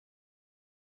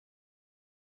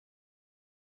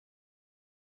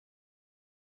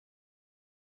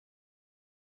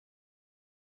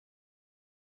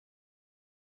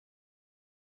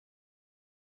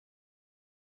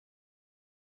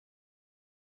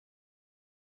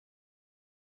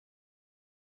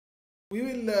We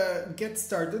will get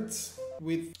started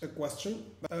with a question.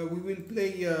 We will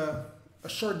play a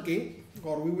short game,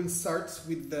 or we will start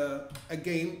with a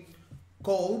game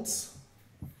called,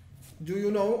 do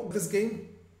you know this game?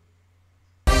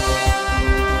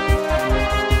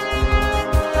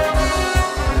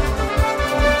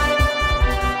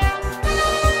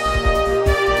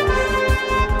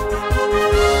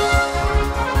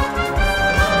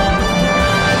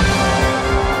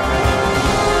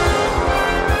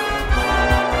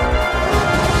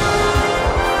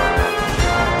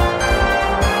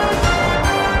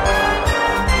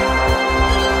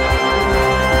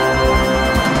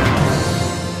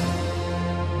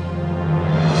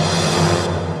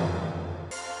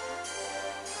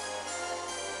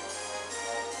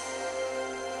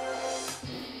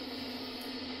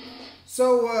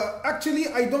 So actually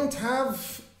I don't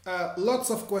have lots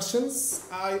of questions.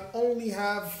 I only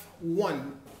have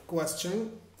one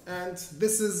question, and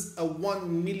this is a $1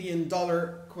 million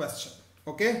question.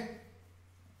 Okay?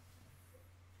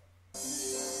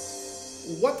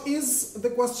 What is the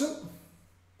question?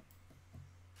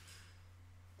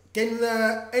 Can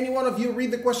any one of you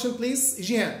read the question, please?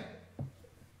 Jihan.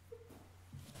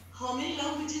 How many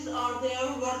languages are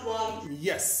there worldwide?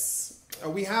 Yes.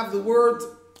 We have the word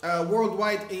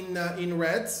worldwide in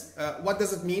red. What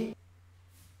does it mean?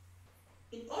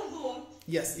 In all the world.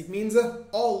 Yes, it means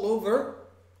all over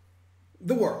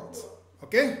the world.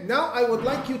 Okay, now I would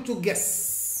like you to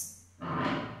guess.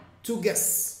 To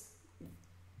guess.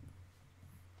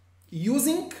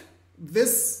 Using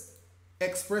this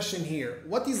expression here.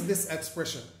 What is this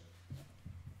expression?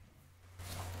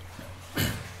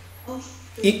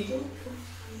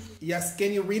 Yes,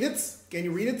 can you read it? Can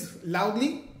you read it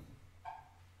loudly?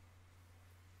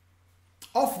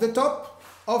 Off the top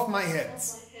of my head.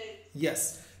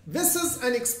 Yes. This is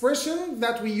an expression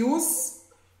that we use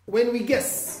when we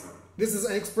guess. This is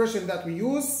an expression that we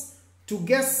use to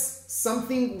guess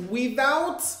something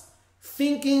without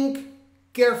thinking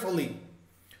carefully.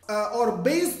 Or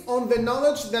based on the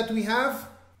knowledge that we have.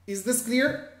 Is this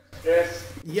clear? Yes.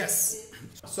 Yes.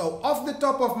 So off the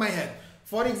top of my head.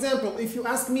 For example, if you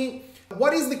ask me,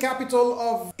 what is the capital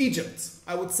of Egypt?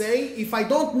 I would say, if I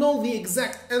don't know the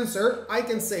exact answer, I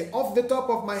can say off the top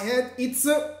of my head, it's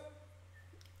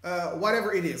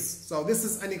whatever it is. So this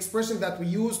is an expression that we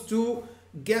use to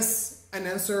guess an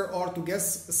answer or to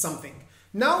guess something.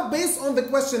 Now, based on the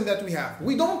question that we have,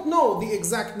 we don't know the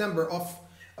exact number of,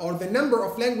 or the number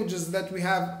of languages that we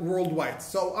have worldwide.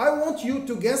 So I want you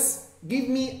to guess, give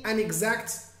me an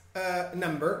exact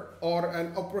number or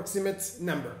an approximate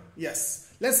number. Yes.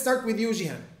 Let's start with you,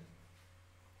 Jihan.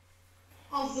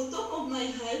 Off the top of my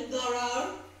head, there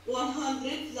are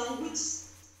 100 languages.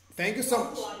 Thank you so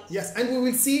much. Yes, and we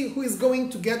will see who is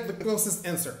going to get the closest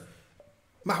answer.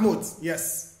 Mahmoud,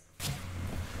 yes.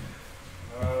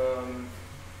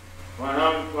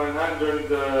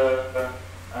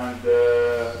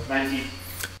 119.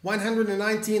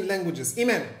 119 languages.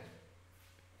 Iman.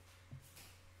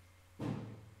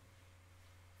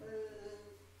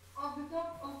 Off the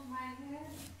top of my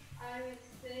head, I would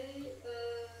say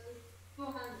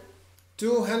 200.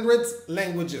 200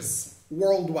 languages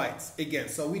worldwide again.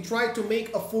 So we try to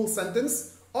make a full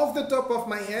sentence. Off the top of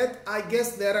my head, I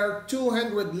guess there are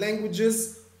 200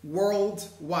 languages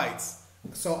worldwide.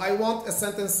 So I want a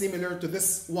sentence similar to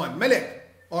this one. Malik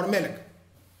or Malik.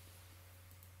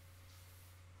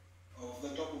 Off the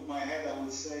top of my head, I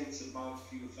would say it's about a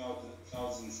few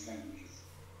thousands languages.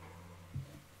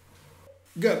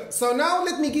 Good. So now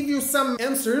let me give you some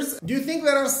answers. Do you think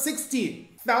there are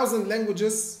 60,000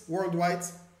 languages worldwide?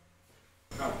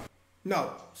 No.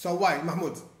 No. So why,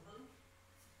 Mahmoud?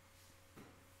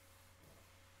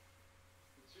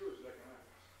 It's huge, like an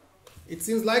It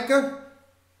seems like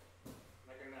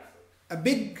a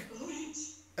big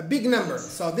number.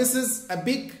 So this is a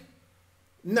big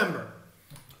number.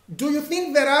 Do you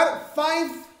think there are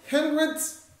 500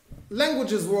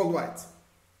 languages worldwide?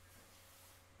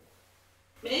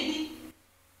 Maybe.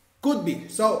 Could be.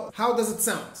 So how does it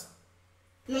sound?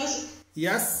 Logic.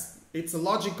 Yes, it's a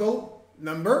logical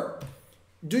number.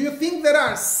 Do you think there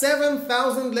are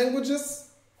 7,000 languages?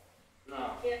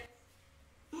 No. Yeah.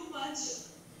 Too much.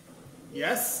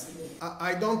 Yes.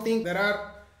 I don't think there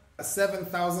are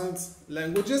 7,000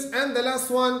 languages. And the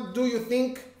last one, do you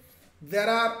think there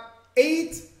are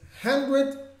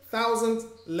 800,000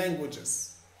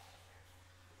 languages?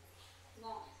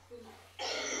 No, too much.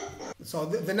 So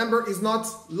the number is not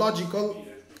logical.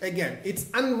 Again, it's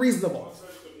unreasonable.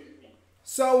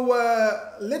 So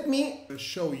let me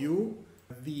show you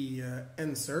the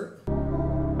answer.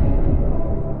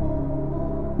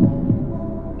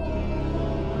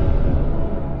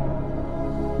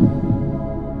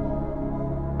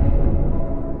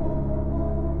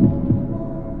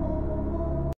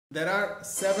 are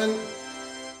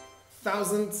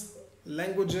 7,000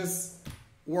 languages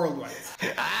worldwide.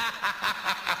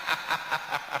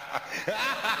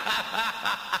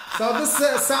 So this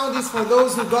sound is for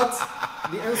those who got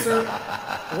the answer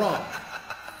wrong.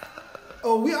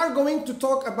 Oh, we are going to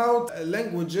talk about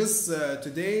languages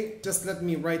today. Just let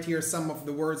me write here some of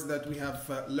the words that we have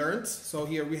learned. So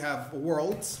here we have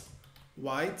world,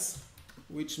 wide,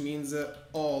 which means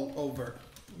all over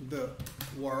the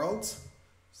world.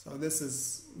 So this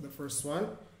is the first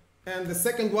one. And the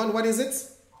second one, what is it?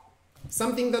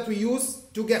 Something that we use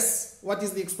to guess. What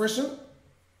is the expression?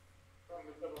 From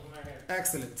the top of my head.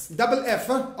 Excellent. Double F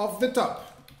of the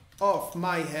top of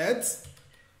my head.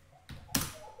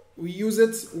 We use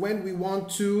it when we want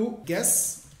to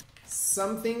guess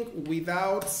something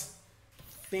without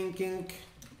thinking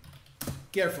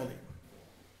carefully.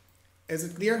 Is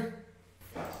it clear?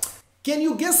 Can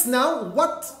you guess now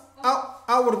what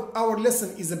our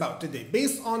lesson is about today?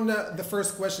 Based on the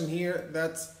first question here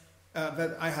that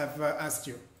I have asked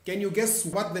you. Can you guess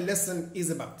what the lesson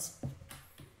is about?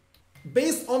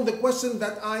 Based on the question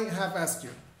that I have asked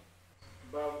you.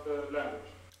 About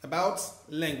language. About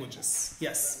languages.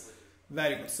 Yes.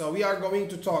 Very good. So we are going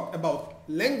to talk about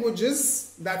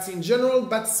languages, that's in general,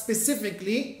 but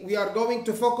specifically we are going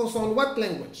to focus on what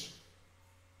language?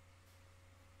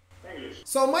 English.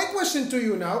 So my question to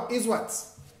you now is what?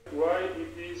 Why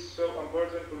it is so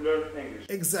important to learn English?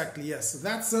 Exactly, yes.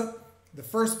 That's the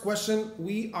first question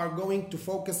we are going to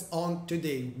focus on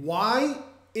today. Why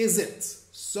is it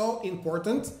so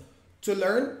important to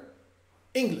learn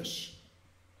English?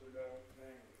 To learn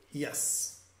English.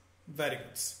 Yes. Very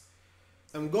good.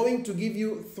 I'm going to give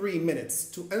you 3 minutes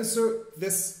to answer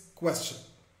this question.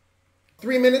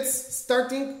 3 minutes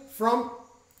starting from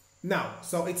now.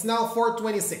 So it's now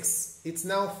 4:26. It's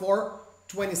now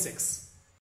 4:26.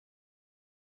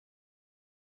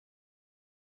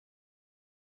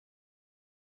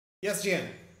 Yes, Jan.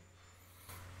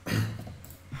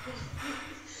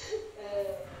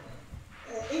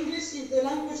 English is the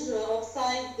language of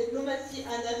science, diplomacy,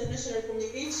 and international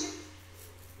communication.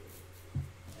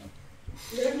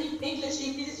 Learning English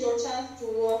increases your chance to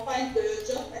find a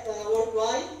job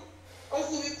worldwide.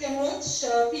 Also, you can watch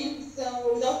films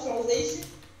without translation.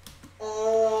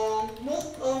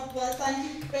 Most of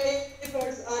scientific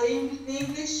papers are in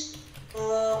English.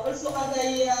 Also, as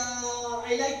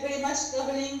I like very much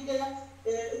traveling,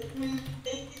 it will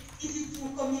make it easy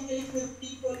to communicate with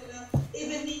people.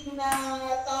 Even in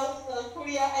South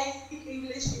Korea, I speak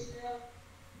English.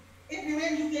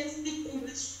 Everywhere you can speak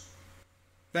English.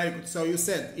 Very good. So you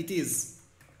said it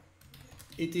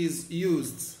is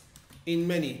used in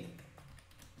many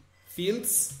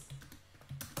fields.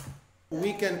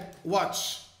 We can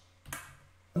watch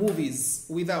movies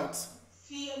without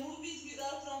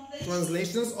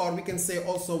translations, or we can say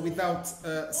also without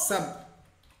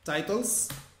subtitles.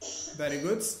 Very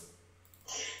good.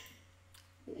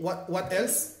 What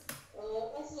else?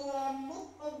 Also,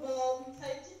 most of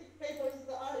scientific papers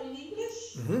are in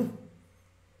English.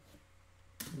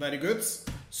 Very good.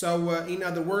 So, in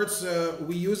other words,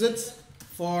 we use it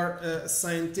for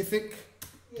scientific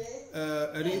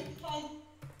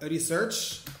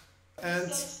research and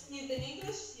Research is in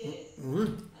English, yes.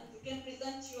 And you can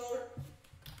present your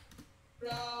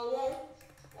work.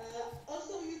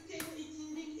 Also, you can speak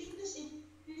English.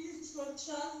 Increases your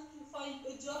chance to find a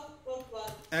job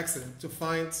worldwide. excellent to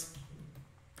find.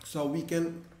 So we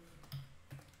can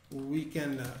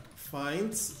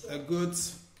find a good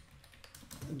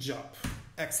job.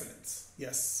 Excellent.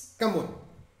 Yes. Come on.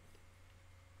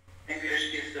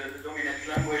 English is the dominant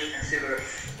language in several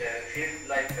fields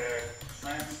like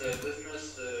science,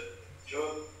 business,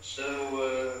 job. So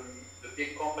the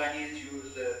big companies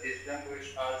use this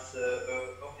language as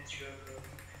official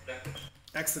language.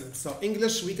 Excellent. So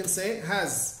English, we can say,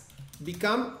 has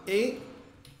become a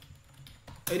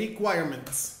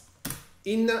requirement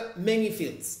in many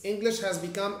fields. English has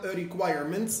become a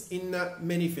requirement in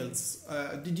many fields.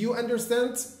 Did you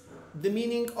understand the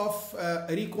meaning of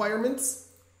requirements?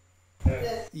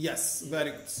 Yes,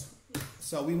 very good.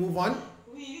 So we move on.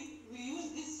 We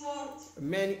use this word.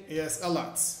 Many, yes, a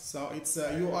lot. So it's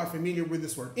you are familiar with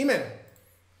this word. Iman,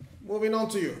 moving on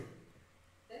to you.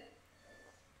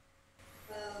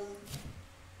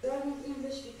 Learning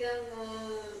English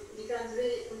becomes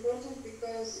very important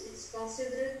because it's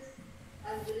considered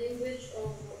as the language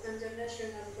of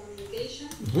international communication,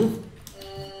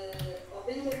 of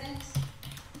internet.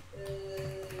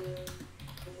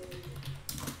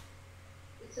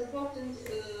 It's important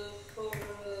for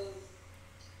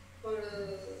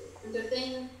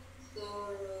entertainment,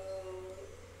 or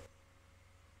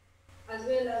as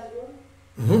well as work.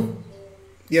 So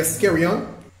Yes, carry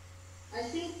on. I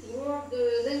think the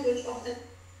language of the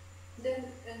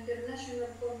international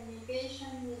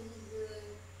communication is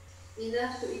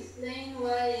enough to explain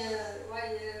why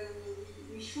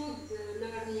we should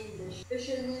learn English.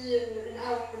 Especially in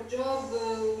our job,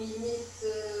 we need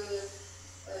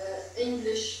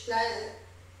English clients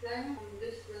from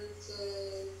different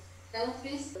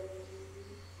countries.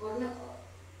 Or not.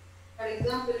 For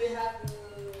example, we have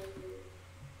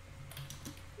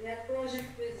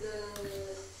project with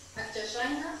after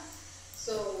China,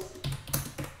 so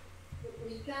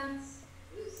we can't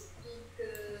speak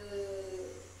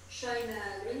China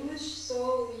language,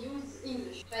 so we use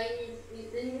English. Chinese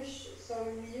is English, so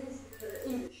we use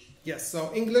English. Yes,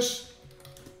 so English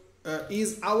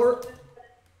is our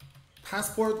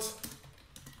passport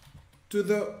to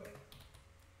the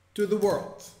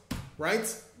world,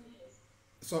 right?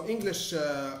 So English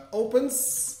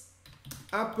opens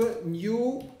up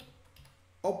new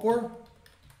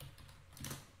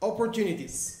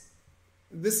opportunities.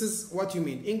 This is what you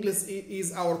mean. English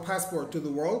is our passport to the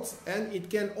world, and it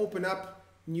can open up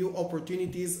new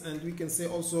opportunities, and we can say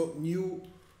also new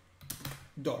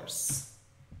doors,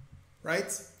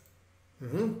 right?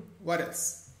 What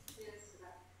else? Yes.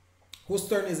 Whose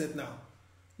turn is it now?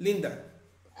 Linda.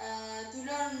 To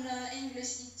learn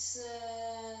English, it's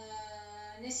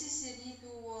necessary to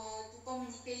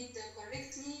communicate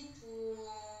correctly,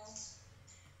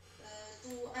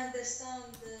 to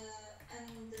understand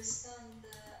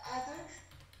other.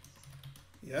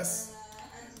 Yes.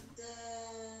 And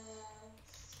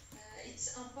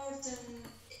it's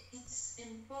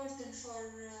important for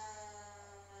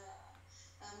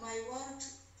my work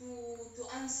to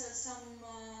answer some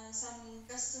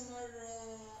customer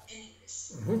in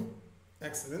English.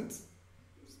 Excellent.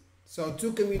 So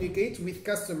to communicate with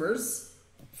customers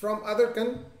from other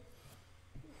countries,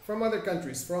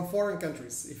 from foreign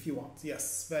countries, if you want.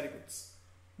 Yes, very good.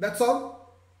 That's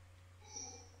all?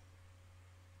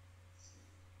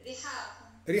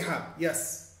 Rihab,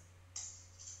 yes.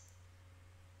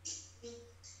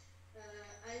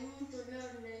 I want to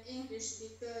learn English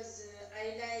because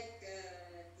I like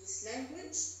this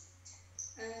language,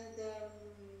 and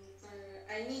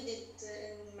I need it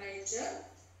in my job,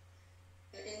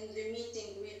 in the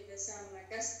meeting with some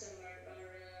customer or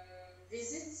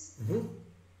visits,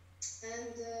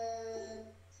 and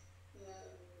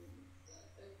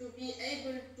to be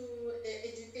able to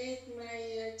educate my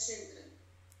children.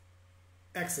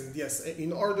 Excellent, yes.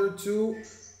 In order to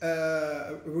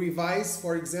revise,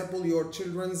 for example, your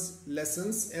children's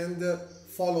lessons and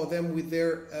follow them with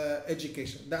their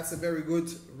education. That's a very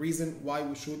good reason why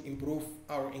we should improve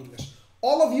our English.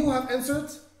 All of you have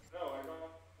answered? No, I don't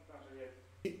answer yet.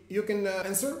 You can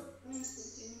answer? Yes,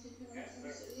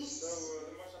 so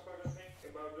the most important thing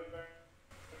about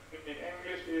learning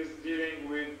English is dealing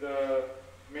with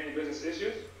many business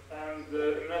issues, and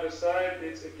another side,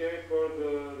 it's okay for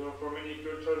many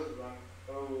cultures.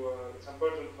 So it's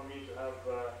important for me to have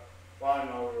one,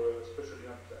 or especially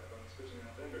not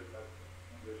English, but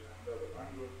English and other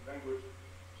language,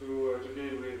 to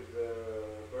deal with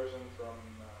person from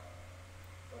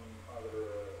other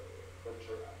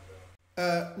culture.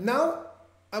 And now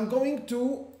I'm going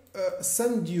to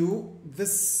send you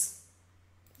this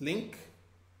link,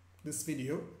 this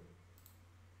video.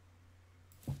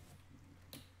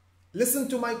 Listen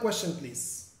to my question,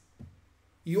 please.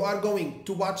 You are going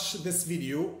to watch this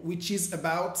video, which is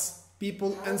about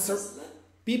people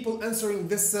answering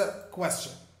this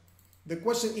question. The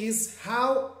question is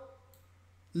how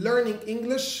learning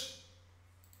English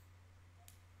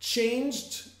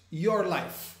changed your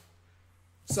life.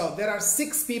 So there are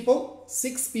six people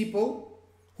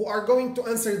who are going to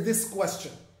answer this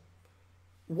question.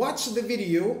 Watch the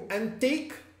video and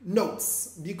take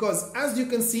notes, because as you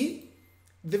can see,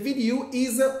 the video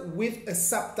is with a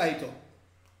subtitle.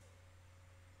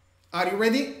 Are you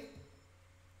ready?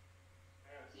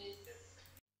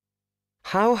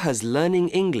 How has learning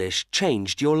English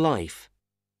changed your life?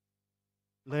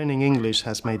 Learning English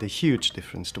has made a huge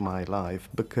difference to my life,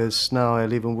 because now I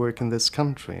live and work in this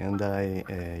country, and I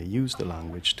use the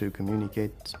language to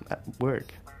communicate at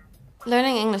work.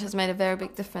 Learning English has made a very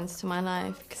big difference to my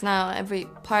life, because now every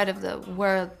part of the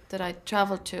world that I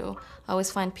travel to, I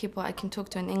always find people I can talk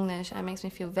to in English, and it makes me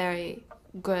feel very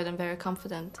good and very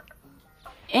confident.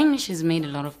 English has made a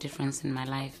lot of difference in my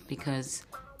life, because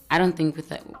I don't think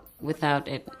without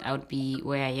it I would be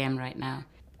where I am right now.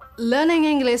 Learning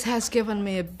English has given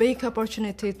me a big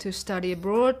opportunity to study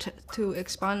abroad, to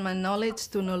expand my knowledge,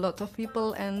 to know a lot of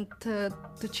people, and to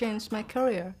change my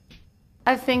career.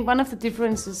 I think one of the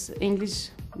differences English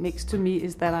makes to me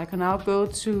is that I can now go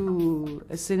to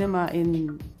a cinema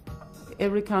in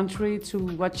every country to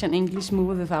watch an English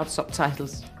movie without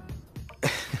subtitles.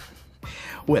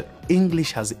 Well,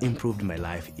 English has improved my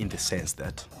life in the sense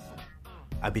that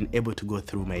I've been able to go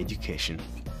through my education,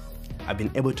 I've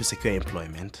been able to secure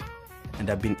employment, and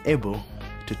I've been able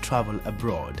to travel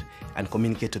abroad and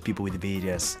communicate to people with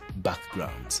various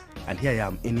backgrounds. And here I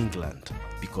am in England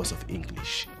because of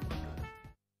English.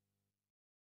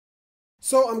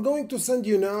 So I'm going to send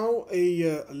you now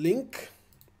a link,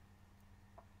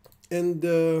 and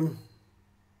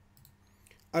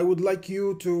I would like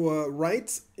you to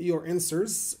write your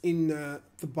answers in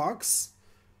the box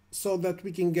so that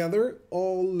we can gather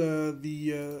all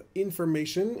the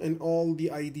information and all the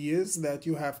ideas that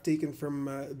you have taken from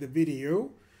the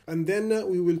video, and then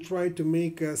we will try to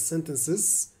make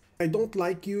sentences. I don't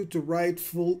like you to write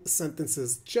full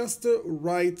sentences, just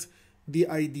write the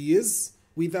ideas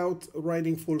without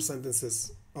writing full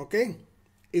sentences. Okay?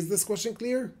 Is this question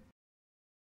clear?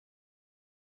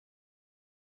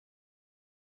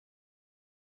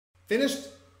 Finished?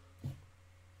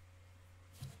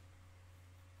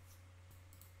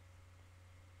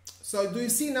 So do you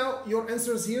see now your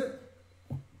answers here?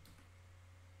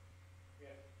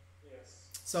 Yes.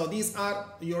 So these are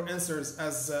your answers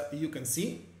as you can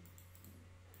see.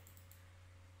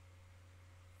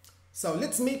 So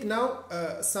let's make now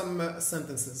some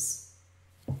sentences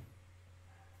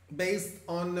based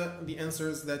on the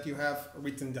answers that you have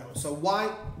written down. So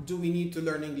why do we need to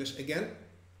learn English again?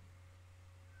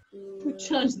 To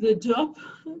change the job,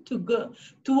 to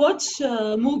watch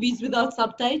movies without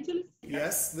subtitles.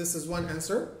 Yes, this is one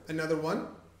answer. Another one?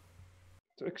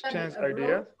 To exchange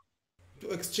ideas.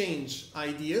 To exchange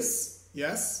ideas,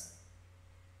 yes.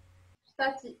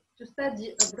 To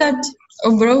study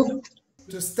abroad.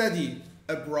 To study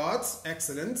abroad,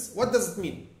 excellent. What does it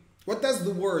mean? What does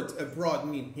the word abroad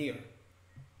mean here?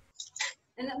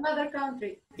 In another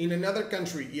country. In another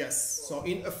country, yes. So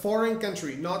in a foreign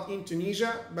country, not in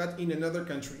Tunisia, but in another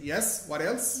country. Yes, what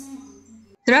else?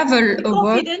 Travel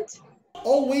abroad.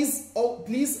 Always,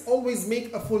 please always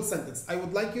make a full sentence. I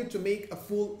would like you to make a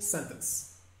full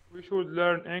sentence. We should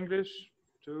learn English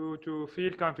to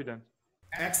feel confident.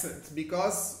 Excellent,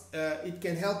 because it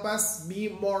can help us be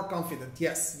more confident.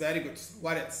 Yes, very good.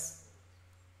 What else?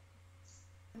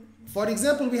 For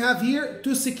example, we have here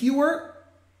to secure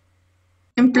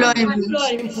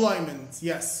employment.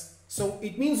 Yes. So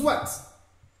it means what?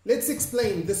 Let's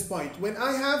explain this point. When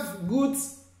I have good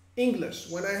English,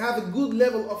 when I have a good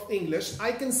level of English,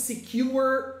 I can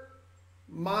secure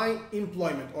my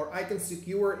employment, or I can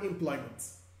secure employment.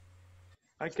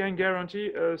 I can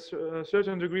guarantee a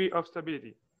certain degree of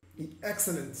stability.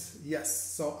 Excellent. Yes.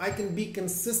 So I can be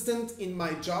consistent in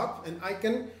my job, and I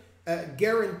can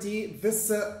guarantee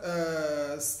this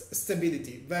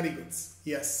stability. Very good.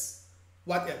 Yes.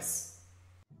 What else?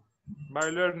 By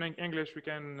learning English, we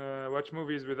can watch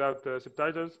movies without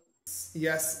subtitles.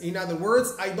 Yes. In other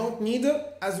words, I don't need,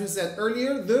 as we said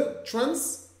earlier, the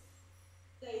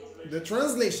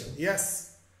translation. Yes.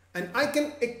 And I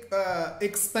can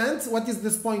expand. What is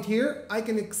this point here? I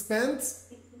can expand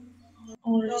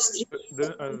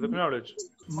the knowledge.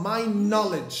 My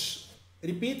knowledge.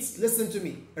 Repeat, listen to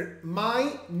me.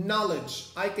 My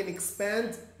knowledge. I can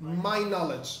expand my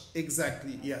knowledge.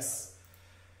 Exactly, yes.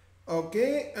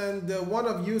 Okay, and one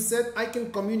of you said I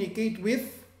can communicate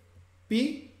with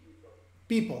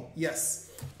people. Yes.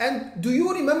 And do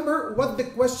you remember what the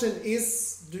question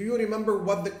is? Do you remember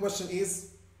what the question is?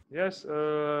 Yes,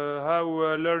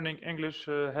 how learning English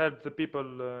helped the people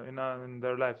in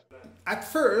their life. At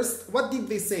first, what did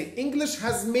they say? English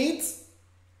has made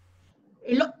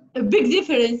a big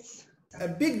difference. A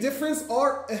big difference,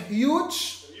 or a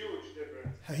huge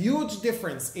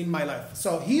difference in my life.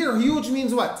 So here, huge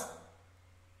means what?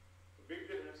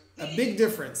 A big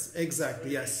difference.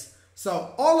 Exactly, yes.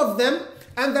 So all of them,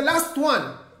 and the last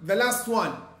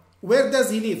one, where does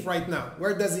he live right now?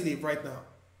 Where does he live right now?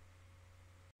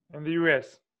 In the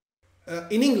US.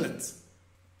 In England.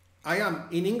 I am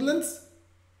in England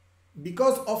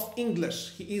because of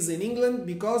English. He is in England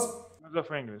because of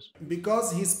English.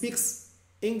 Because he speaks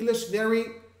English very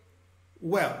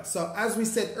well. So as we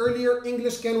said earlier,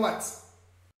 English can what?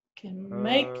 Can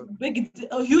make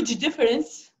a huge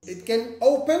difference. It can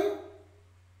open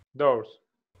doors.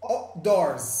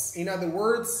 Doors. In other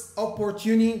words,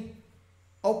 opportunities.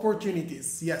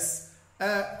 Yes.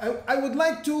 I would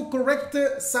like to correct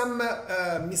some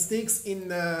mistakes in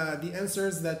the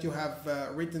answers that you have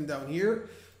written down here.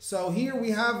 So here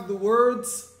we have the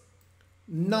words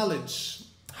knowledge.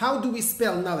 How do we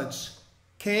spell knowledge?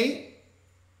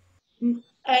 N-O-W-L-D-G-E.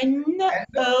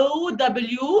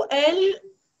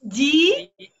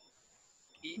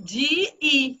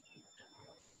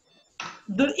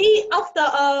 The E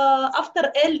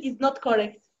after L is not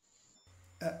correct.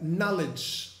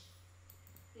 Knowledge.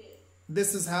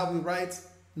 This is how we write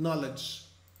knowledge.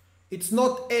 It's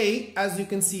not A, as you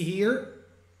can see here.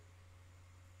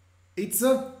 It's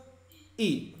a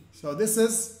E. So this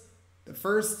is the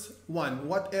first one.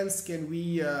 What else can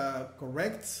we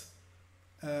correct?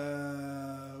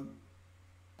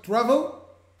 Travel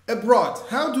abroad.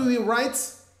 How do we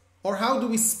write or how do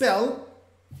we spell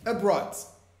abroad?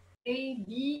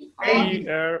 A-B-R-O-D.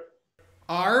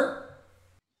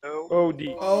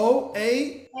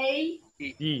 O-A-D.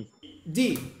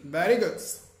 Very good.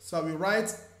 So we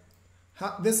write,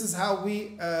 this is how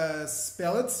we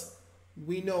spell it.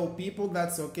 We know people,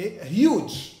 that's okay.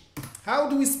 Huge. How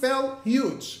do we spell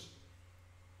huge?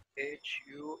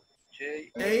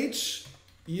 H-U-J.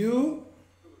 H-U-G-A.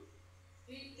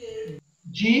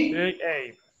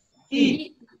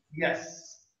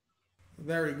 Yes.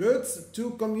 Very good.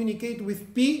 To communicate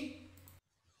with P.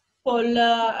 Well,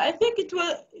 I think it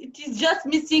is just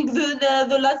missing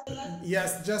the last.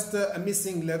 Yes, just a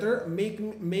missing letter. Make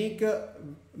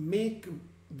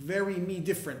very me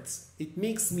different. It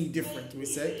makes me different. We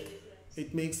say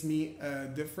it makes me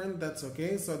different. That's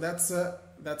okay. So that's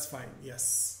fine.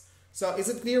 Yes. So is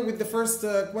it clear with the first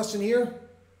question here?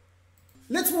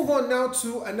 Let's move on now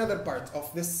to another part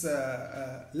of this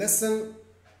lesson.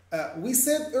 We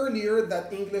said earlier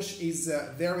that English is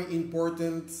very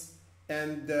important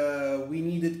and we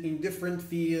need it in different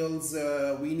fields.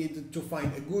 We needed to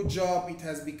find a good job. It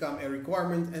has become a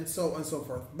requirement and so on and so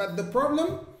forth. But the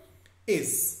problem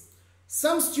is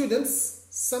some students,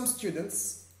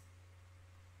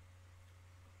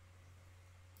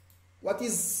 what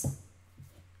is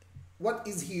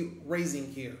he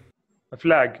raising here? A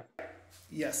flag.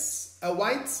 Yes, a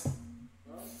white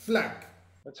flag.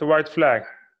 It's a white flag.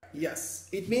 Yes,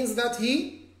 it means that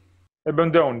he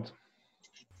abandoned.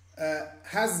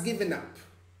 Has given up.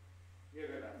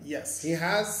 Yes, he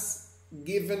has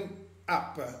given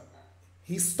up.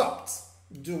 He stopped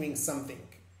doing something.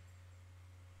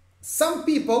 Some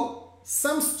people,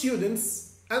 some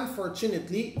students,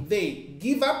 unfortunately, they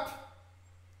give up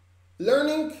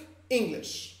learning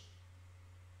English.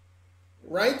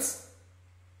 Right?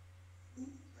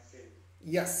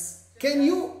 Yes. Can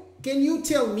you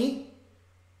tell me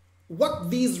what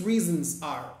these reasons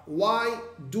are? Why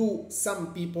do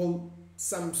some people,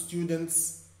 some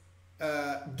students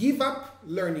give up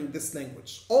learning this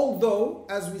language? Although,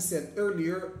 as we said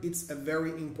earlier, it's a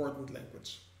very important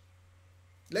language.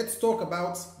 Let's talk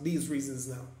about these reasons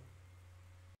now.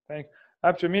 Thank.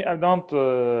 After me, I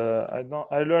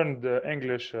learned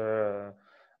English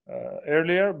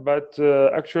earlier, but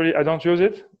actually I don't use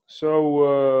it. So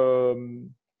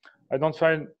I don't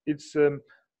find it's the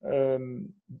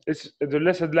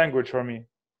lesser language for me.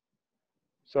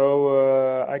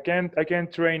 So I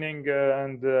can't training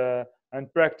and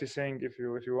practicing if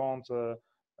you want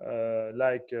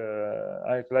like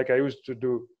I used to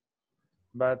do.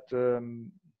 But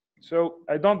so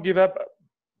I don't give up,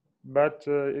 but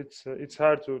it's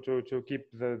hard to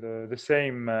keep the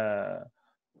same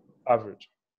average.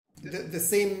 The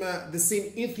same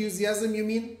enthusiasm, you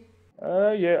mean?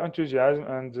 Yeah, enthusiasm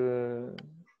and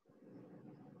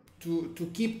to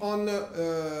keep on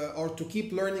or to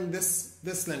keep learning this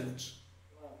language.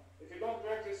 If you don't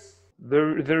practice,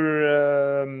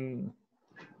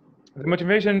 the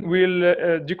motivation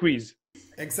will decrease.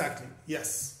 Exactly.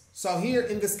 Yes. So here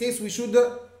in this case, we should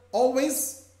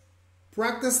always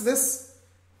practice this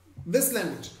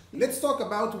language. Let's talk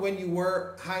about when you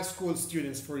were high school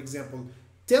students, for example.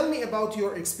 Tell me about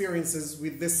your experiences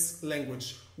with this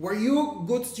language. Were you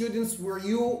good students? Were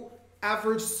you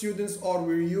average students, or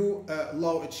were you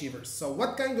low achievers? So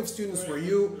what kind of students were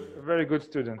you? A very good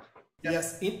student.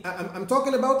 Yes, I'm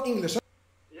talking about English.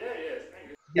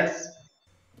 Yes.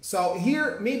 So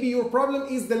here, maybe your problem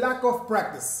is the lack of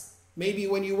practice. Maybe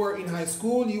when you were in high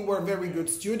school, you were a very good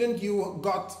student, you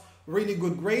got really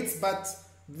good grades, but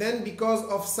then because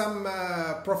of some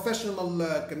professional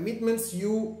commitments,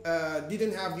 you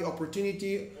didn't have the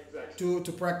opportunity to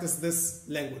practice this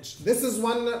language. This is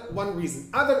one reason.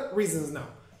 Other reasons now.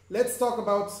 Let's talk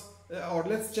about, or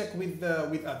let's check with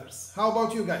others. How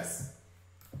about you guys?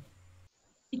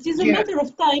 It is a matter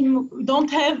of time. We don't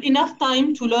have enough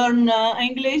time to learn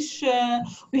English.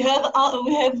 We have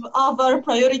other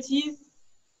priorities.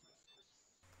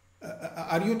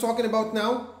 Are you talking about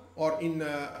now or in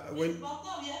when? About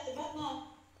now, yes, about now.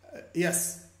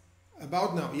 Yes,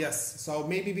 about now. Yes. So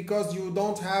maybe because you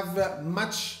don't have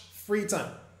much free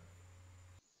time.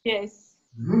 Yes.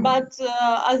 But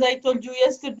as I told you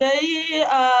yesterday,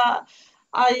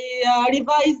 I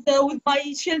revised with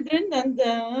my children, and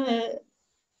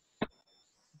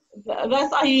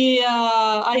thus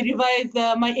I revised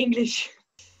my English.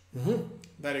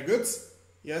 Very good.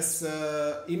 Yes,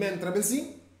 Iman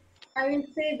Trabilsi? I will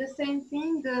say the same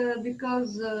thing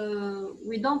because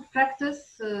we don't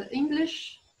practice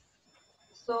English,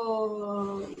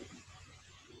 so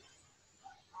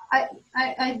I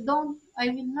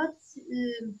will not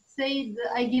say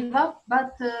that I give up,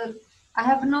 but I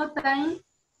have no time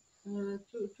to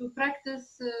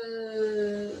practice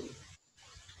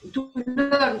to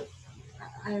learn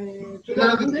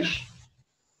English.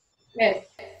 Yes.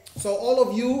 So all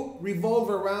of you revolve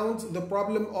around the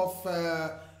problem of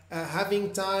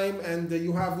having time, and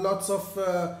you have lots of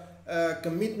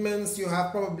commitments. You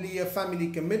have probably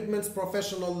family commitments,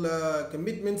 professional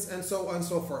commitments, and so on and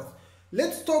so forth.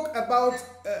 Let's talk about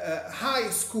high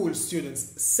school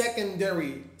students,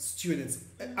 secondary students.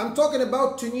 I'm talking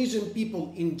about Tunisian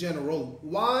people in general.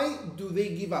 Why do they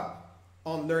give up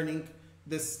on learning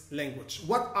this language?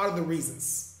 What are the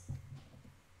reasons?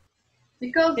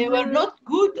 Because they were not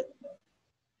good.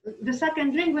 The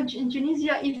second language in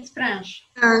Tunisia is French.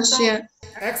 Yeah.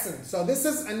 Excellent. So this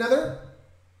is another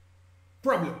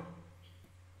problem.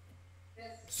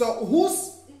 So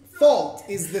whose fault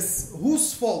is this?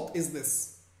 Whose fault is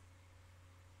this?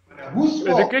 Whose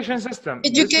fault? Education system.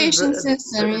 Education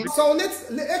system. So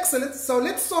excellent. So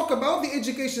let's talk about the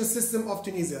education system of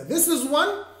Tunisia. This is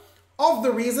one of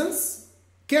the reasons.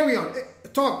 Carry on.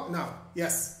 Talk now.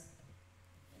 Yes.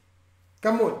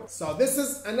 Come on. So this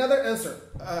is another answer,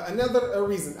 another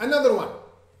reason, another one.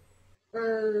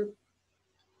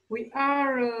 We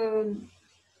have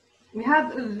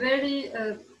a very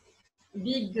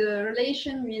big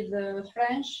relation with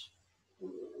French.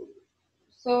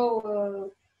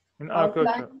 So in our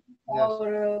culture.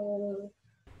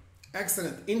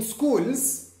 Excellent. In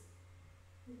schools,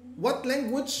 what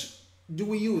language do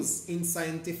we use in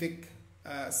scientific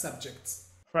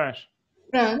subjects? French.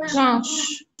 French.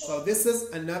 So this is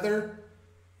another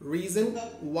reason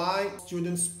why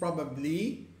students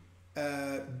probably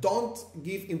don't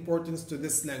give importance to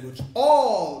this language.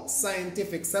 All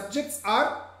scientific subjects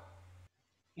are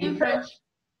in French.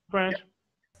 French.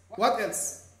 What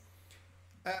else?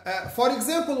 For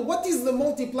example, what is the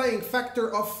multiplying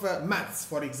factor of maths,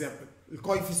 for example?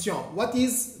 Coefficient. What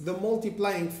is the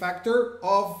multiplying factor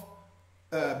of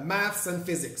maths and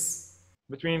physics?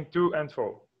 Between 2 and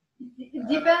 4. It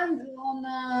depends on...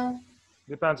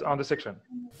 Depends on the section.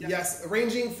 Yes,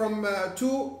 ranging from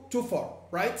 2 to 4,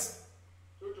 right?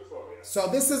 2 to 4, yeah. So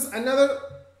this is another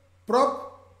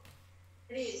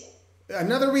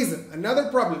reason,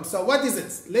 another problem. So what is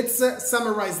it? Let's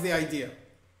summarize the idea.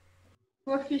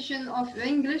 Coefficient of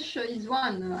English is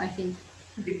 1, I think.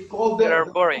 They are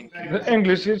boring. The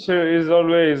English teacher is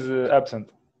always absent.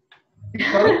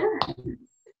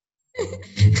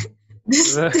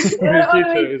 The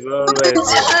teacher is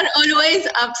always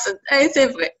absent. Yeah.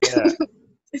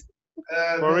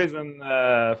 For reason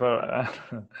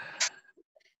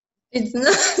it's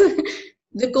not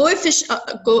the coefficient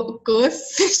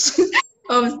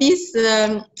of this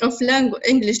of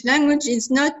English language is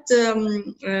not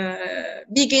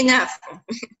big enough.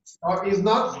 Or is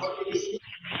not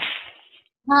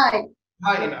high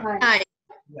enough. High.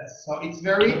 Yes. So it's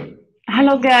very.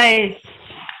 Hello, guys.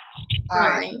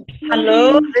 Hi.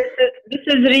 Hello, this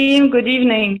is Reem. Good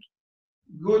evening.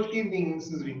 Good evening,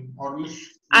 Mrs. Reem. Or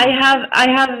Miss. I have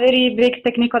a very big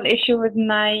technical issue with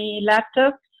my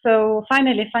laptop. So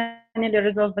finally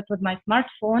resolved it with my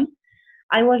smartphone.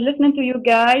 I was listening to you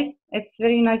guys. It's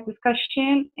very nice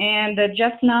discussion, and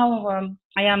just now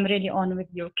I am really on with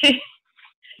you. Okay.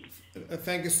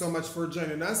 Thank you so much for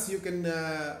joining us. You can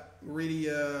really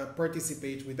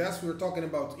participate with us. We were talking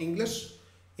about English.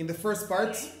 In the first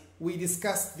part, we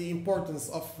discussed the importance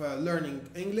of learning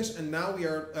English, and now we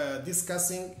are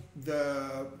discussing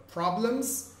the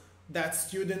problems that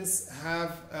students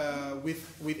have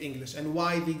with English and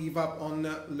why they give up on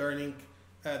learning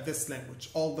this language,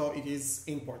 although it is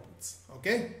important.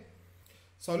 Okay?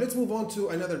 So let's move on to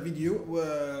another video,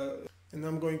 and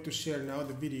I'm going to share now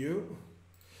the video.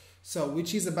 So,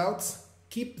 which is about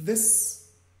keep this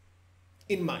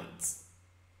in mind.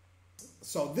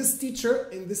 So this teacher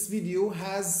in this video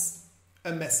has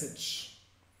a message.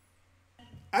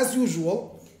 As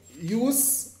usual,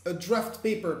 use a draft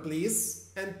paper, please,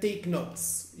 and take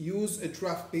notes. Use a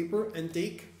draft paper and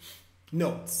take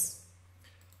notes.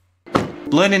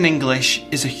 Learning English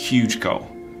is a huge goal.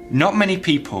 Not many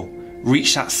people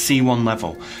reach that C1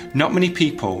 level. Not many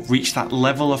people reach that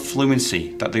level of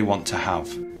fluency that they want to have.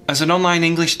 As an online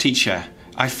English teacher,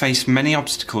 I face many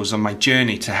obstacles on my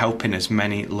journey to helping as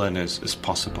many learners as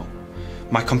possible.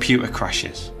 My computer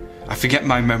crashes. I forget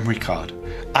my memory card.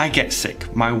 I get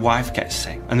sick, my wife gets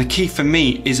sick, and the key for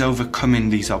me is overcoming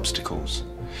these obstacles.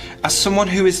 As someone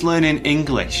who is learning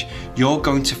English, you're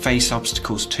going to face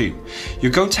obstacles too.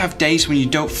 You're going to have days when you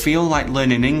don't feel like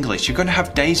learning English. You're going to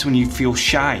have days when you feel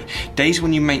shy, days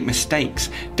when you make mistakes,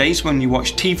 days when you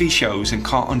watch TV shows and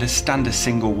can't understand a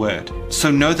single word. So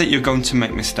know that you're going to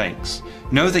make mistakes.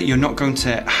 Know that you're not going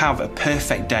to have a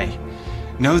perfect day.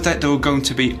 Know that there are going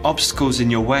to be obstacles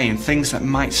in your way and things that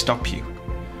might stop you.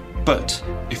 But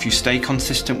if you stay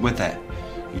consistent with it,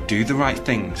 you do the right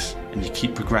things and you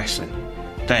keep progressing,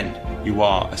 then you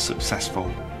are a successful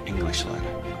English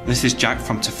learner. This is Jack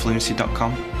from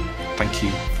tofluency.com. Thank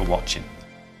you for watching.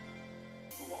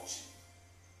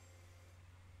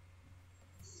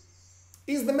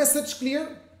 Is the message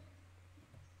clear?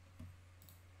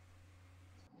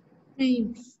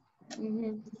 Yes,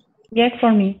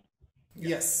 for me.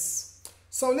 Yes.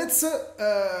 So let's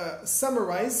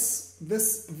summarize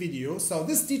this video. So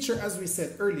this teacher, as we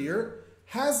said earlier,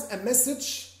 has a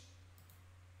message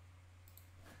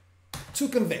to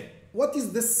convey. What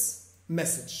is this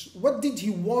message? What did he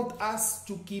want us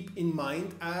to keep in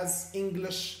mind as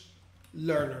English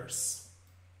learners?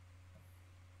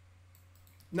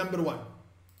 Number one,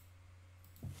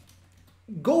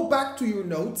 go back to your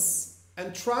notes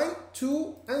and try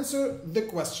to answer the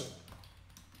question.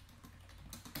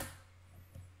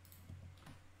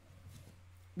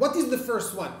 What is the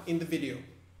first one in the video?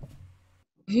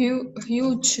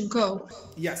 Huge goal.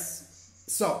 Yes.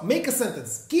 So make a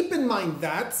sentence. Keep in mind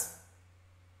that.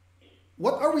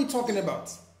 What are we talking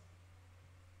about?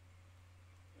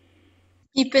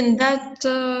 Keeping that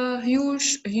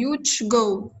huge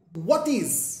goal. What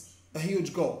is a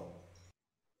huge goal?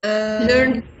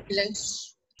 Learn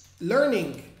English.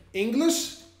 Learning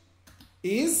English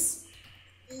is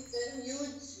a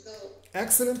huge goal.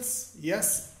 Excellent.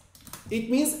 Yes. It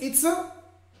means it's a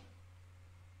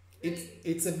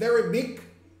very big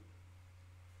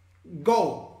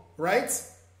goal, right?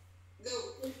 Go.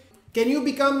 Can you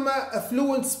become a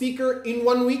fluent speaker in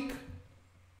 1 week?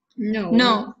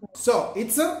 No. So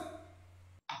it's a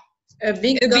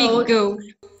big goal.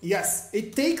 Yes,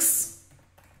 it takes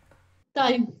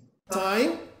Time.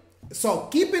 So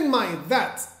keep in mind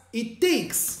that it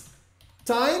takes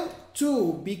time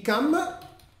to become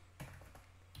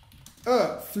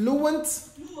a fluent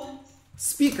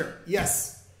speaker.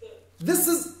 Yes, this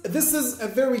is a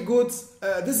very good.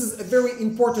 This is a very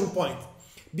important point,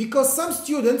 because some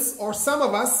students or some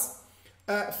of us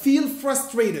feel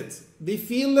frustrated. They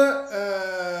feel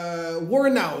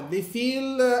worn out. They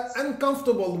feel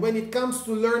uncomfortable when it comes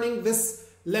to learning this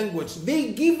language.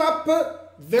 They give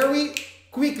up very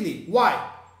quickly. Why?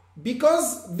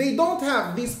 Because they don't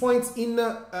have these points in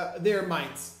their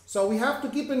minds. So we have to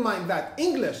keep in mind that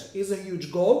English is a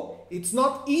huge goal. It's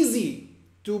not easy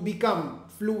to become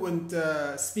fluent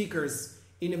speakers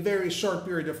in a very short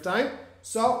period of time.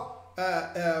 So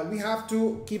we have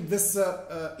to keep this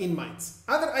in mind.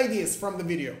 Other ideas from the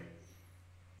video?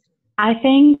 I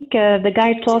think the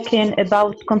guy talking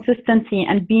about consistency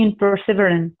and being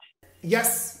perseverant.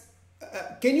 Yes.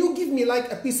 Can you give me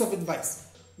like a piece of advice?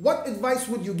 What advice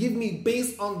would you give me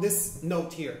based on this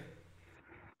note here?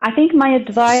 I think my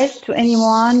advice to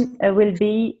anyone will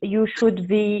be, you should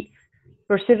be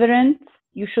perseverant.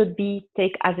 You should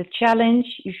take as a challenge.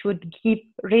 You should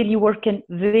keep really working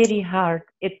very hard.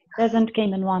 It doesn't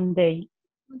come in one day.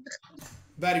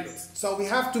 Very good. So we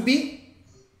have to be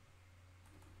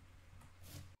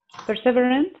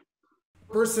perseverant.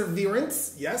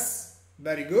 Perseverance, yes.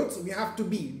 Very good. So we have to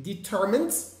be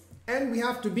determined, and we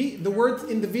have to be, the word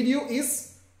in the video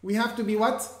is, we have to be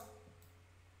what?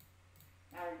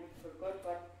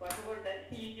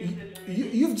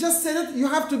 You've just said it. You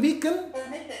have to be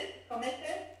Committed.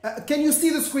 Can you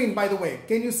see the screen, by the way?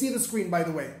 Can you see the screen, by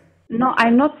the way? No,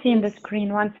 I'm not seeing the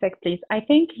screen. One sec, please. I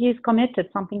think he's committed,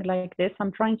 something like this.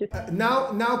 I'm trying to...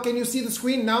 Now, can you see the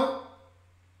screen now?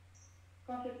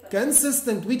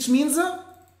 Consistent, which means...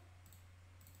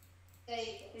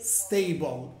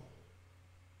 Stable.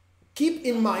 Keep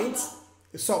in mind,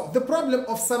 so the problem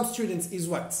of some students is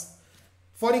what?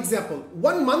 For example,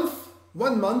 1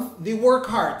 month, they work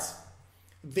hard.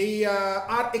 They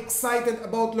are excited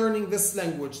about learning this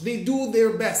language. They do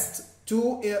their best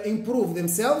to improve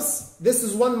themselves. This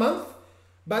is 1 month.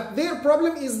 But their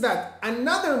problem is that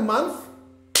another month,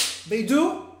 they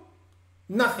do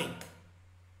nothing.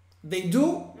 They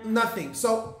do nothing.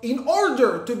 So in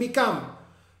order to become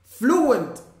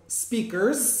fluent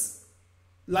speakers,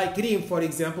 like Reem, for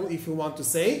example, if you want to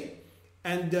say,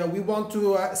 and we want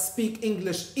to speak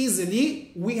English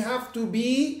easily, we have to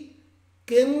be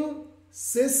consistent.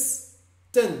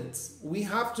 We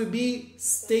have to be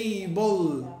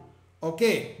stable.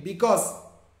 Okay, because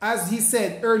as he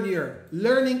said earlier,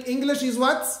 learning English is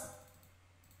what?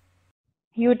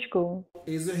 Huge goal.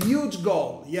 Is a huge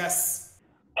goal, yes.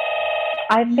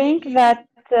 I think that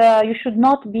you should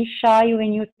not be shy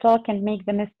when you talk and make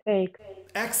the mistake.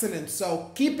 Excellent.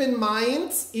 So keep in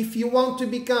mind, if you want to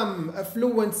become a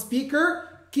fluent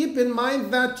speaker, keep in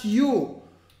mind that you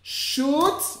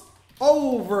should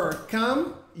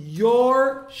overcome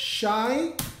your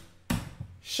shyness.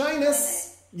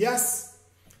 Yes.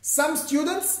 Some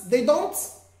students, they don't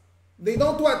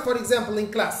what, for example,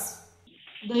 in class?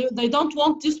 They don't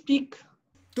want to speak.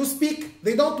 To speak.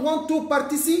 They don't want to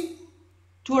participate.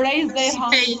 To raise their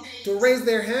hands. To raise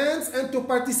their hands and to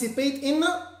participate in.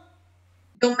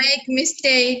 To make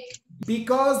mistake.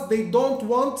 Because they don't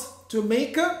want to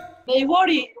make. They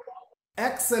worry.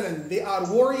 Excellent. They are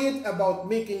worried about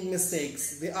making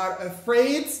mistakes. They are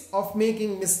afraid of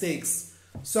making mistakes.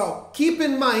 So keep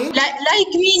in mind. Like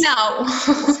me now.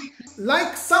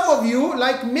 Like some of you,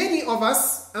 like many of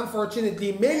us,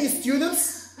 unfortunately, many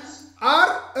students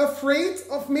are afraid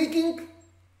of making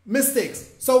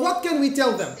mistakes. So what can we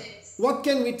tell them? What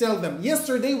can we tell them?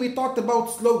 Yesterday we talked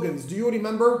about slogans. Do you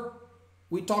remember?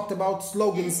 We talked about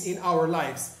slogans in our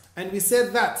lives. And we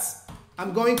said that.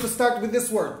 I'm going to start with this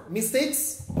word.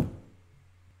 Mistakes.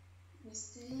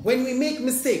 When we make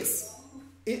mistakes,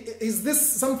 is this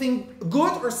something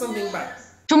good or something bad?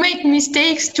 To make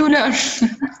mistakes, to learn.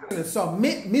 So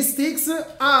mistakes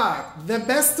are the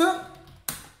best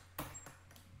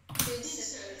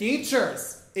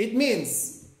teachers. It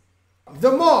means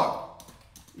the more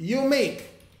you make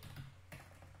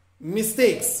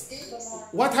mistakes,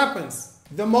 what happens?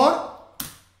 The more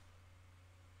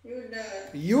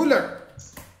you learn.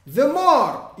 The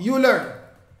more you learn.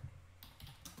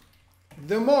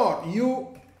 The more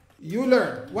you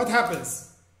learn. What happens?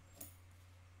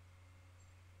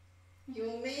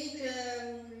 You make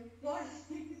more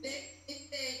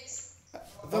mistakes.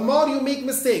 The more you make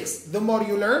mistakes, the more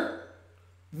you learn.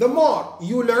 The more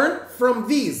you learn from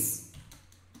these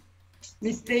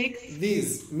mistakes.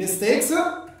 These mistakes.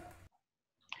 The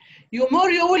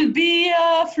more you will be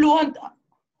fluent.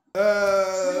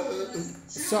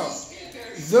 So,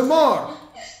 the more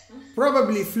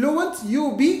probably fluent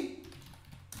you be.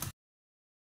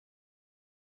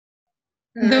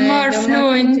 The more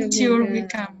fluent you will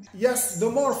become. Yes, the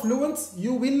more fluent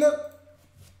you will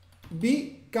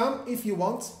become, if you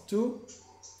want to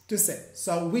say.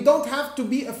 So we don't have to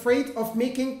be afraid of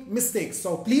making mistakes.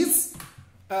 So please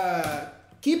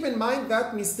keep in mind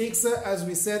that mistakes, as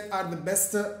we said, are the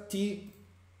best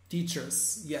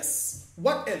teachers. Yes.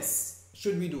 What else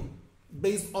should we do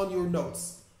based on your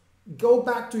notes? Go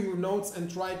back to your notes and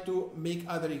try to make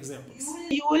other examples.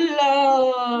 You will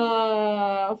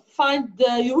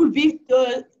you will be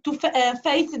to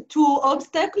face two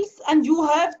obstacles and you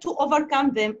have to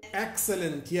overcome them.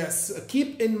 Excellent. Yes.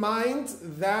 Keep in mind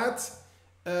that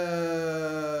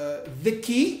the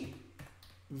key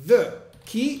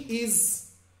is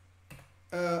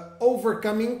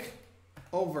overcoming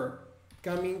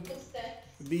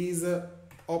these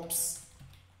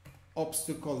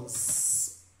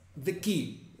obstacles. The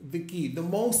key, the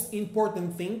most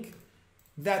important thing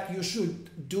that you should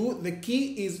do, the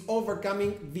key is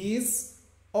overcoming these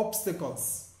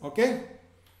obstacles. Okay?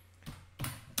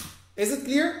 Is it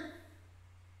clear?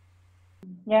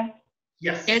 Yeah.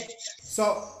 Yes.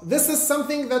 So this is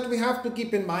something that we have to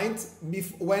keep in mind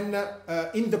when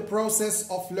in the process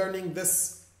of learning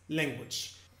this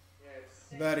language.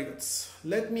 Very good.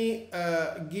 Let me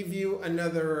give you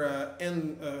another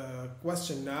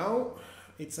question now.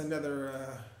 It's another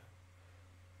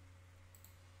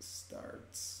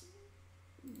start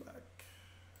back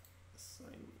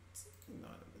assignment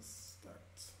anonymous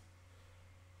start.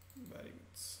 Very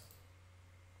good.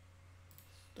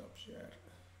 Stop share.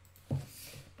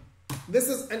 This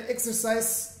is an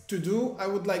exercise to do. I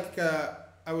would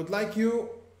like you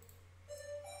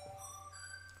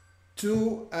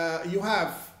to you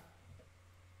have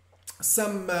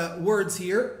some words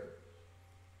here.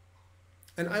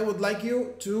 And I would like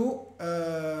you to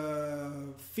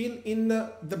fill in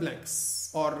the blanks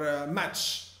or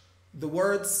match the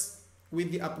words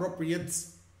with the appropriate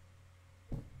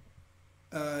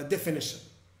definition.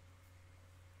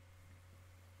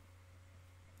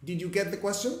 Did you get the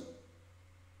question?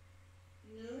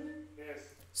 No. Yes.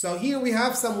 So here we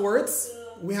have some words.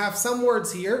 We have some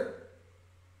words here.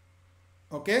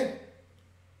 Okay?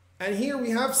 And here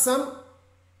we have some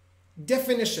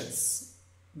definitions.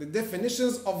 The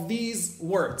definitions of these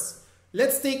words.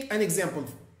 Let's take an example.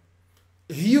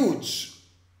 Huge.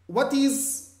 What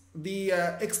is the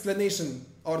explanation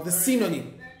or the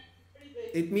synonym?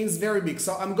 It means very big.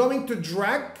 So I'm going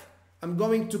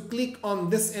to click on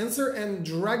this answer and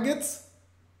drag it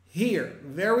here.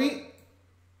 Very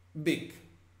big.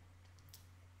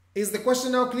 Is the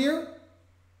question now clear?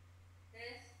 Yes.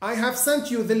 I have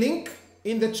sent you the link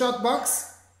in the chat box.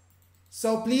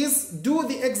 So please do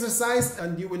the exercise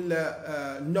and you will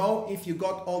know if you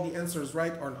got all the answers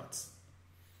right or not.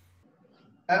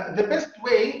 The best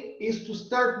way is to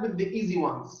start with the easy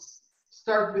ones.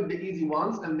 Start with the easy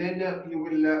ones, and then you will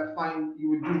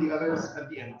do the others at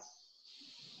the end.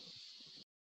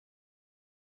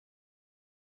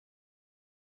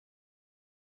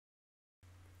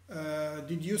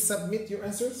 Did you submit your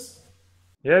answers?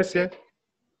 Yes, yes.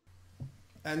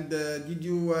 And did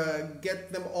you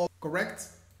get them all correct?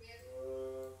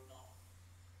 No.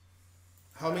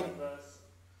 How many?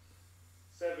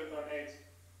 7 on 8.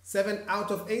 7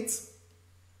 out of 8?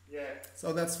 Yeah.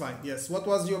 So that's fine. Yes. What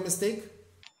was your mistake?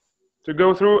 To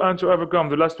go through and to overcome,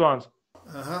 the last ones.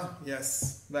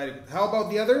 Yes. Very good. How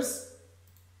about the others?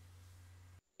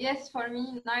 Yes, for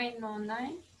me, 9 on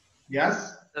 9.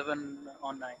 Yes. 7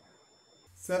 on 9.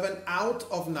 7 out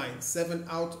of 9. 7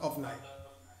 out of 9.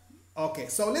 Okay,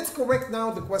 so let's correct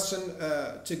now the question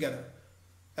together.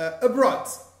 Abroad.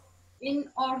 In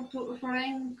or to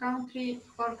foreign country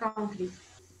or countries.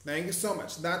 Thank you so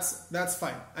much. That's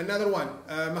fine. Another one,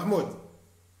 Mahmoud.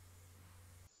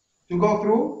 To go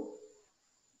through.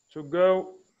 To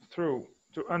go through.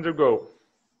 To undergo.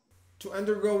 To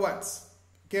undergo what?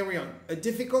 Carry on. A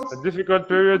difficult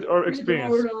period or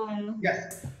experience.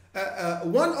 Yes.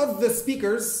 One of the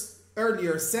speakers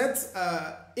earlier said,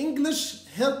 English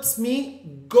helps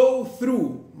me go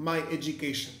through my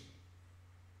education.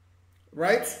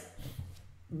 Right?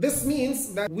 This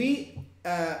means that we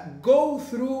go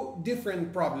through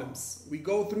different problems. We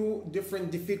go through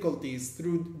different difficulties,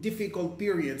 through difficult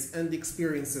periods and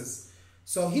experiences.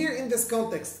 So here in this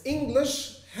context,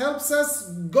 English helps us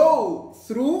go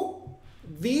through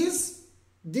these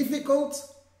difficult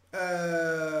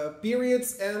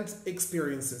periods and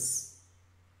experiences.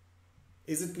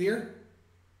 Is it clear?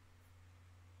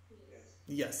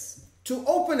 Yes. To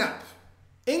open up.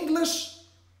 English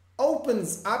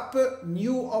opens up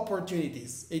new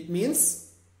opportunities. It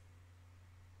means?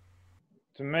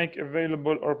 To make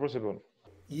available or possible.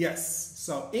 Yes.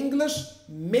 So English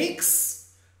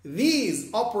makes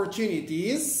these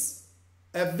opportunities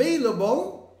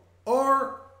available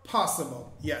or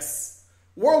possible. Yes.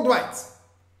 Worldwide.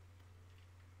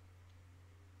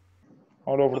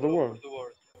 All over the world.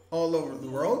 All over the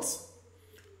world.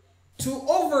 To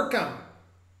overcome.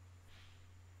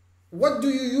 What do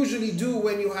you usually do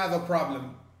when you have a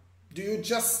problem? Do you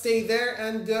just stay there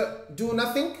and do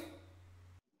nothing?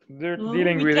 They're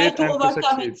dealing with it and to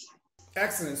succeed.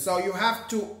 Excellent. So you have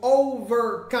to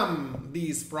overcome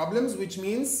these problems, which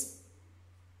means?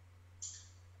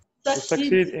 To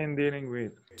succeed in dealing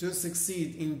with. To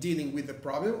succeed in dealing with the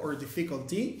problem or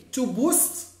difficulty. To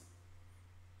boost.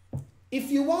 If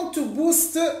you want to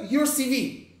boost your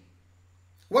CV,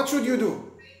 what should you do?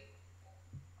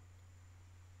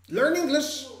 Learn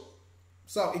English.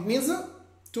 So it means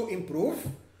to improve.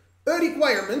 A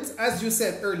requirement, as you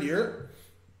said earlier.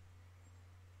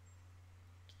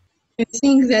 You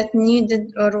think that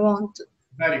needed or wanted.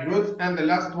 Very good. And the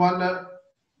last one,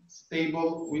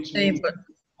 stable, which means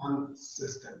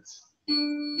consistent.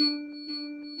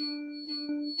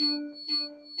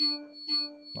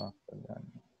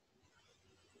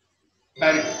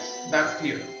 Very good. That's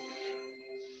clear.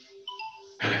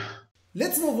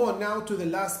 Let's move on now to the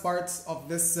last parts of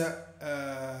this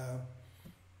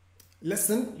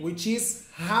lesson, which is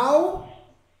how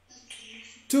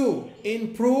to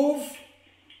improve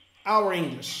our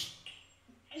English.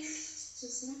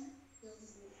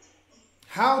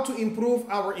 How to improve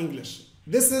our English.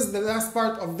 This is the last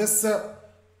part of this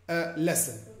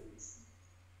lesson.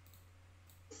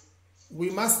 We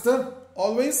must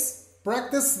always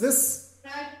practice this.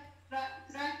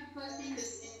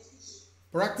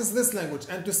 Practice this language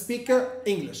and to speak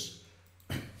English.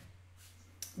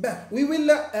 We will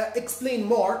explain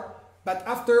more, but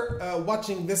after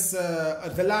watching this,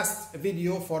 the last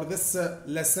video for this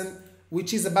lesson,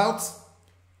 which is about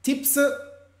tips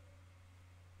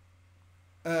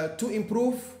to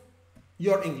improve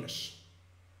your English.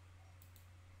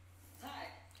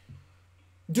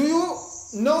 Do you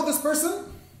know this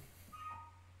person?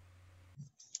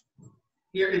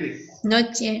 Here it is.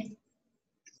 Not yet.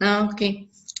 Okay.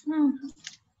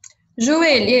 Joel,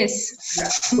 yes.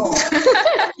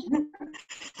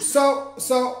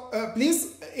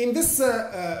 Please, in this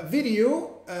video,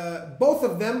 both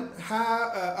of them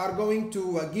are going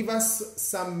to give us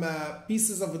some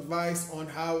pieces of advice on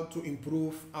how to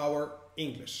improve our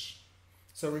English.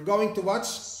 So we're going to watch,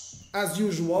 as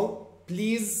usual.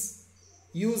 Please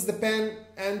use the pen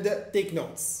and take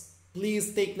notes.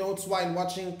 Please take notes while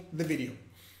watching the video.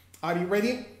 Are you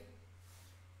ready?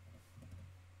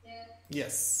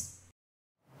 Yes.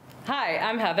 Hi,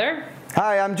 I'm Heather.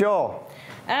 Hi, I'm Joel.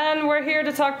 And we're here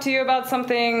to talk to you about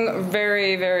something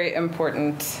very, very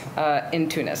important in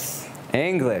Tunis.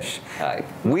 English.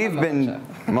 We've been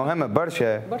مهمة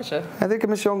برشا. هذيك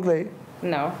مش أنجلي.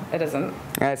 No, it isn't.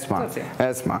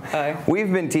 اسمع.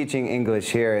 We've been teaching English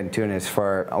here in Tunis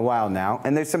for a while now,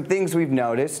 and there's some things we've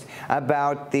noticed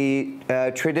about the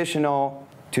traditional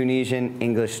Tunisian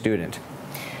English student.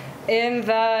 In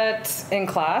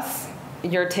class,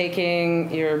 you're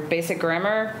taking your basic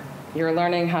grammar, you're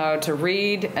learning how to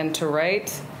read and to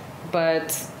write,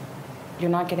 but you're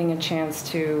not getting a chance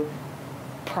to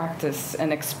practice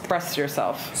and express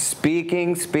yourself.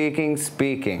 Speaking.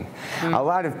 A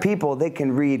lot of people, they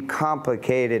can read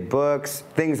complicated books,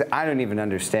 things that I don't even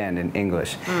understand in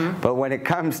English. But when it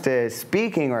comes to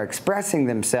speaking or expressing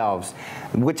themselves,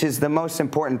 which is the most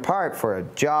important part for a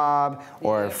job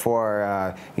or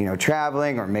for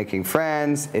traveling or making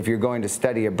friends, if you're going to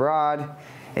study abroad,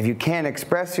 if you can't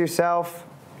express yourself,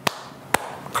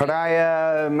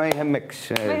 قراية ما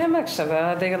يهمكش. ما يهمكش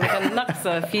هذه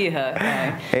النقصة فيها.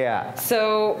 Yeah.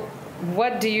 So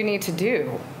what do you need to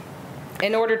do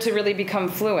in order to really become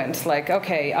fluent? Like,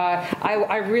 okay,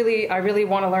 I really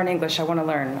want to learn English. I want to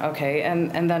learn. Okay,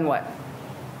 and then what?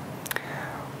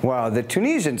 Well, the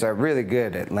Tunisians are really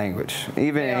good at language,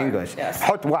 even in English.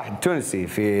 حط واحد تونسي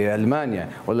في ألمانيا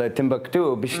ولا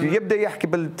تمبكتو باش يبدأ يحكي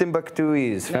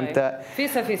بالتمبكتويز فهمت؟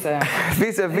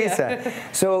 فيسا.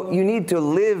 So you need to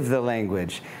live the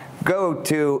language. Go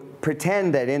to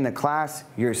pretend that in the class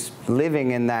you're living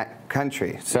in that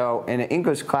country. So in an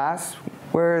English class,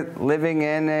 we're living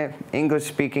in an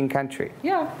English-speaking country.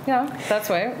 Yeah, that's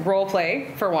way. Role play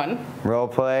for one. Role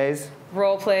plays.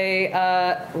 Role play,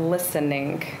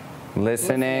 listening.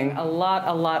 Listening. A lot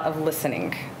of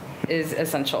listening is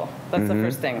essential. That's the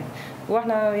first thing.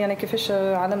 واحنا يعني كيفاش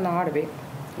علمنا عربي؟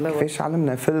 كيفاش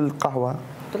علمنا في القهوة؟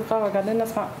 في القهوة قاعدين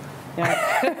نسمع.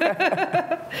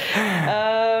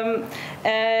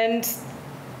 And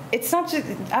it's not just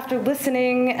after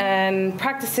listening and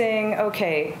practicing.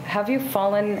 Okay, have you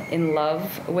fallen in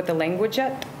love with the language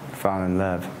yet? Fall in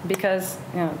love. Because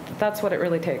that's what it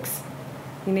really takes.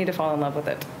 You need to fall in love with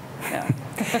it. Yeah.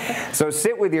 So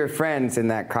sit with your friends in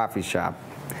that coffee shop.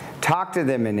 Talk to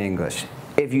them in English.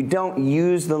 If you don't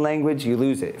use the language, you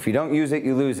lose it. If you don't use it,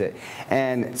 you lose it.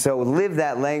 And so live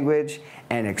that language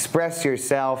and express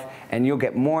yourself, and you'll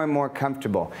get more and more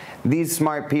comfortable. These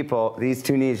smart people, these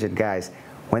Tunisian guys,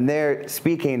 when they're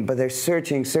speaking, but they're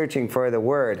searching for the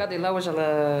word. يلوج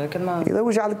على كلمة.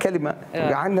 يلوج على كلمة.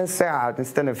 عندنا ساعة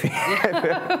نستنى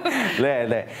فيها.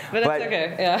 لا. But it's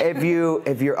okay. Yeah.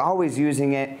 If you're always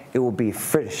using it, it will be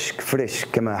fresh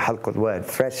كما حلقة الورد.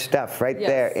 Fresh stuff right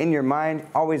there in your mind,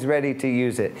 always ready to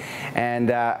use it.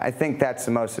 And I think that's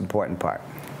the most important part.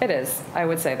 It is. I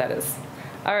would say that is.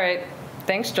 All right.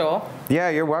 Thanks, Joel. Yeah,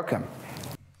 you're welcome.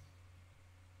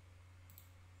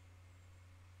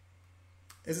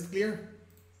 Is it clear?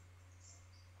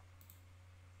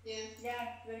 Yeah,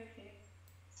 very clear.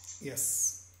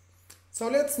 Yes. So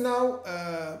let's now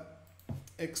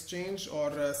exchange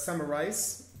or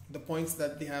summarize the points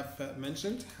that they have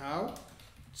mentioned. How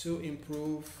to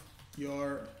improve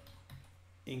your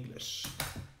English.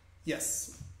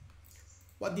 Yes.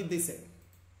 What did they say?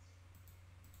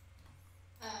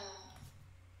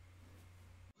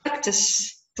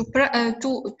 Practice. To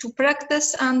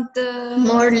practice and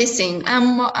more listening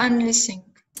and listening.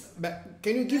 But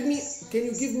can you give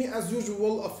me as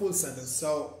usual a full sentence?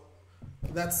 So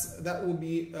that would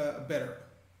be better.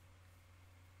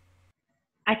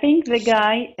 I think the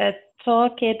guy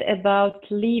talked about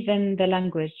leaving the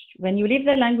language. When you leave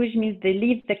the language means they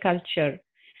leave the culture.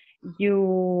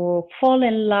 You fall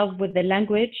in love with the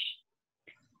language.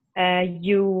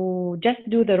 You just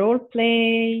do the role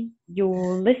play, you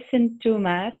listen too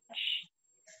much,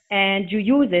 and you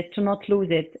use it to not lose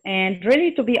it. And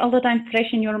really to be all the time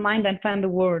fresh in your mind and find the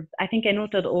words. I think I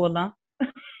noted all.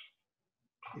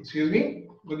 Excuse me?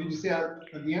 What did you say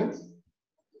at the end?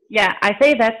 Yeah, I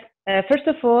say that, first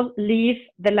of all, leave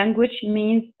the language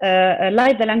means,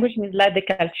 like the language means like the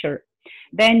culture.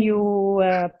 Then you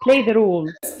play the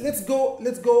role. Let's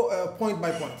go point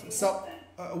by point. So,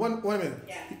 one minute.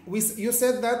 You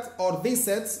said that, or they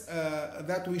said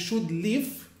that we should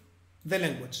live the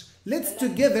language. Let's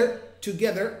together,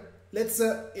 let's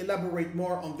elaborate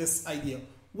more on this idea.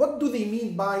 What do they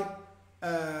mean by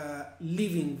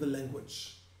leaving the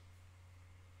language?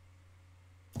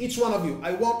 Each one of you.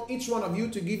 I want each one of you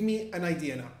to give me an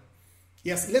idea now.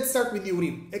 Yes, let's start with you,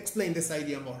 Reem. Explain this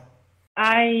idea more.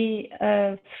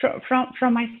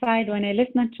 From my side, when I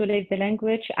listen to leave the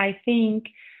language, I think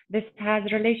this has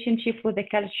relationship with the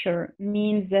culture.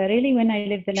 Means really, when I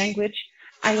leave the language,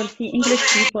 I will see English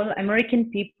people,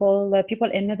 American people, people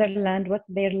in Netherlands, what's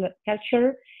their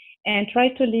culture, and try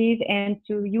to live and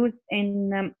to use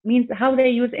in means how they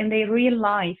use in their real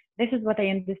life. This is what I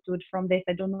understood from this.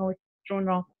 I don't know if it's true or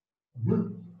not.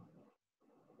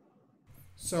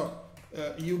 So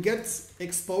you get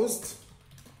exposed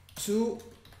to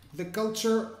the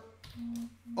culture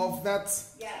of that.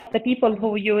 The people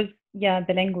who use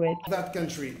the language. That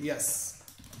country, yes,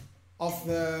 of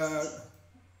the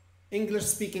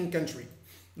English-speaking country,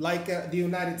 like the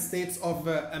United States of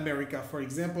America, for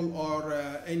example, or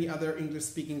any other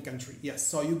English-speaking country. Yes,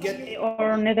 so you get...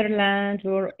 Or Netherlands,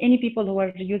 or any people who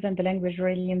are using the language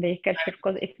really in their culture,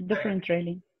 because it's different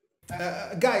really.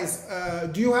 Guys,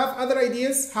 do you have other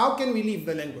ideas? How can we leave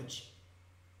the language?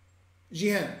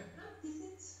 Jihan.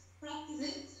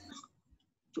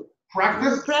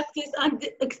 Practice and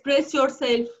express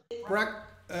yourself.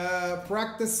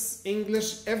 Practice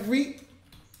English every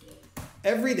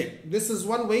day. This is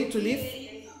one way to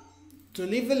leave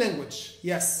the language.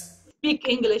 Yes. Speak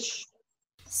English.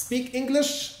 Speak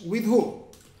English with who?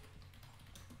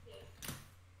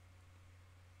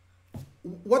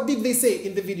 What did they say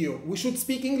in the video? We should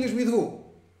speak English with who?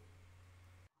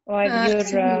 With your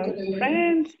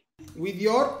friends. With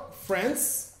your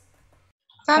friends.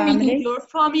 Family. Your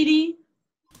family.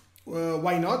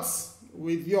 Why not?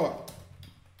 With your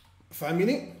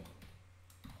family.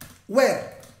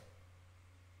 Where?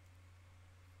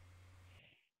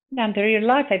 In the real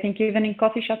life, I think even in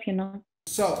coffee shop, you know.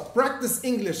 So practice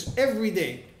English every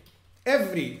day,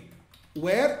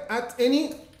 everywhere, at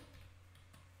any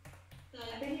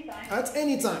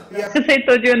time. Yeah. I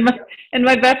told you in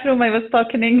my bathroom I was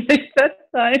talking English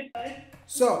that time.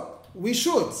 So we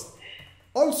should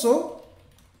also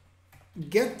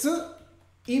get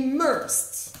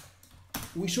immersed.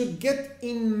 We should get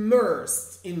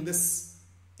immersed in this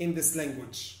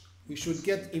language. We should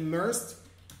get immersed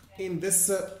in this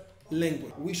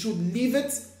language. We should leave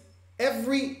it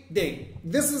every day.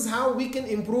 This is how we can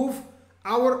improve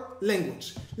our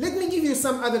language. Let me give you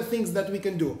some other things that we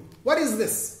can do. What is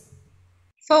this?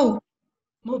 Phone.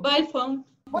 Mobile phone.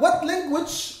 What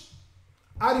language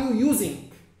are you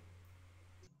using?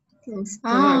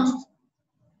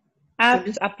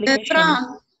 Apps,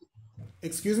 application.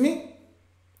 Excuse me?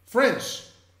 French.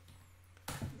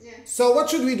 So what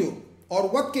should we do? Or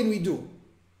what can we do?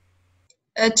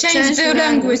 Change the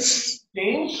language.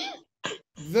 Change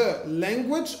the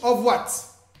language of what?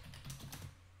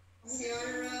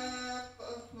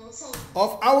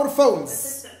 Of our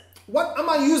phones. What am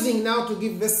I using now to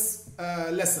give this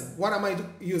lesson? What am I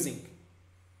using?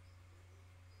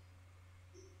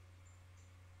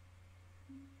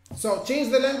 So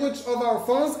change the language of our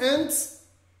phones and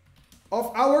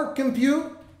of our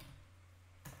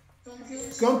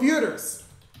computers.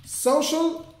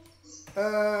 Social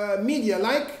media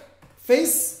like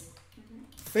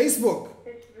Facebook,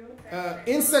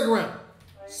 Instagram.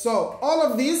 So all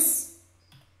of these,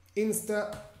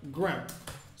 Instagram.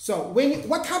 So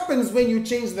what happens when you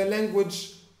change the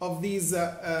language of these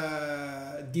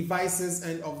devices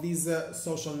and of these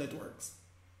social networks?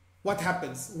 What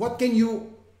happens?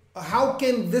 How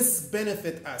can this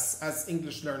benefit us as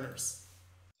English learners?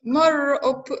 More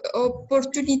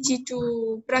opportunity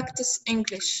to practice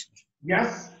English.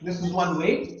 Yes, this is one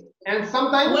way. And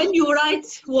sometimes when you write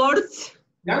words,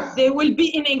 yes, they will be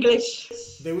in English.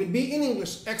 They will be in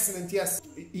English. Excellent. Yes.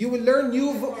 You will learn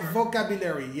new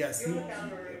vocabulary. Yes.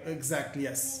 Exactly.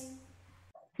 Yes.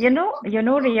 You know,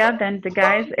 Riadh and the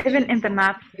guys, even in the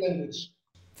maps.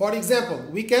 For example,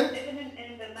 we can.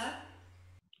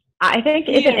 I think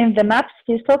even in the maps,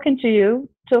 he's talking to you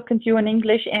in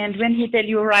English, and when he tell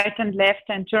you right and left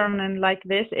and turn and like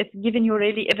this, it's giving you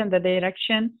really even the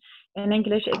direction. In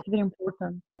English, it's very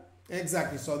important.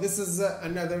 Exactly. So this is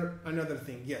another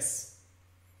thing. Yes.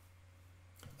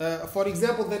 For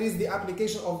example, there is the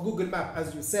application of Google Map,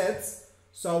 as you said.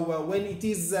 So when it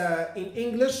is in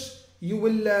English, you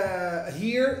will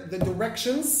hear the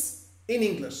directions in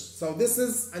English. So this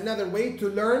is another way to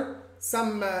learn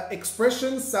some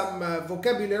expressions, some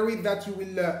vocabulary that you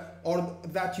will or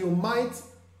that you might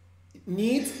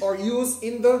need or use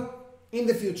in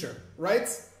the future, right?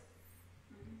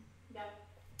 Yeah.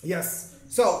 Yes.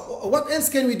 So what else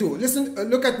can we do? Listen,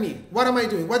 look at me. What am I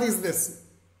doing? What is this?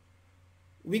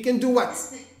 We can do what?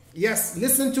 Yes,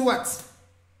 listen to what?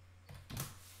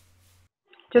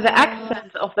 To the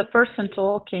accent of the person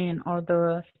talking or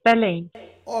the spelling.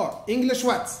 Or English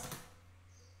what?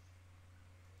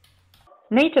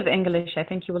 Native English, I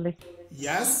think you will listen.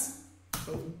 Yes.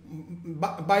 So,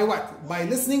 by what? By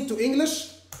listening to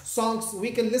English songs.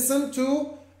 We can listen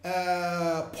to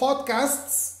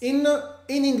podcasts in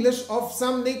English of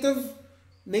some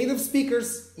native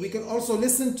speakers. We can also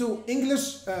listen to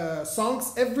English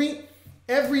songs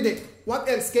every day. What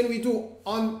else can we do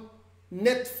on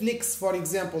Netflix, for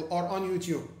example, or on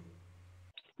YouTube?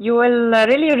 You will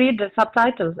really read the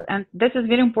subtitles, and this is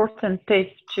very important tip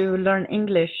to learn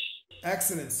English.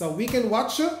 Excellent. So we can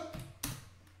watch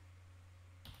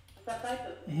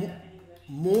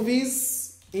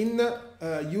movies in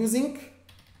using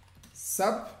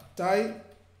subtitles.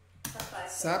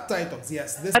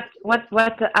 Yes. This.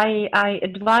 What I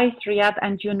advise Riadh,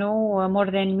 and you know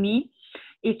more than me,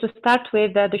 is to start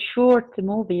with the short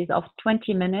movies of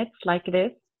 20 minutes like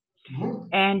this.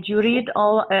 And you read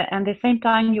all, and at the same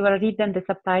time you are reading the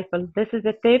subtitles. This is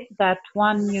a tip that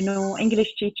one,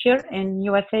 English teacher in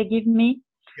USA gave me.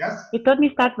 Yes. He told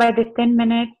me start by the 10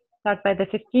 minutes, start by the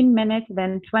 15 minutes,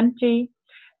 then 20.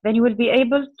 Then you will be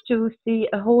able to see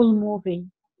a whole movie.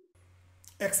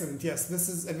 Excellent. Yes, this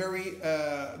is a very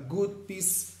good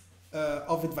piece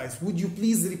of advice. Would you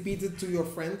please repeat it to your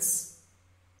friends?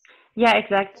 Yeah,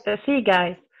 exactly. See,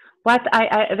 guys, what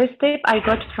this tip I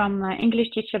got from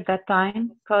English teacher that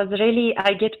time, because really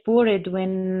I get bored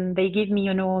when they give me,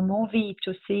 a movie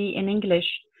to see in English.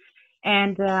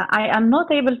 And I am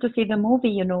not able to see the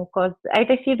movie, because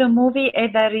either see the movie,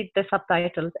 either read the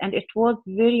subtitles. And it was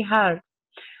very hard.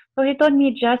 So he told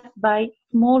me just by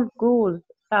small goals,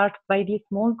 start by these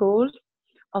small goals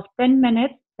of 10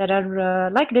 minutes that are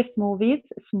like these movies,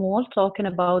 small, talking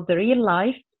about the real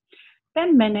life.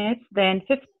 10 minutes, then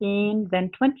 15, then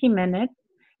 20 minutes.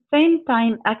 Same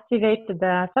time, activate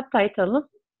the subtitles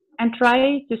and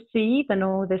try to see,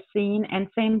 the scene, and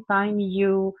same time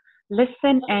you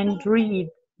listen and read.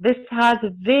 This has a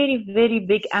very, very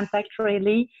big impact,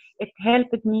 really. It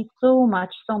helped me so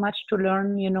much to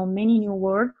learn, many new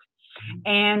words.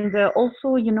 And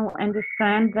also,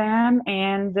 understand them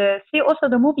and see also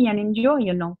the movie and enjoy,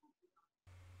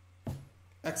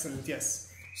 Excellent, yes.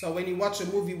 So when you watch a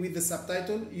movie with the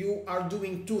subtitle, you are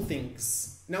doing two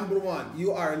things. Number one,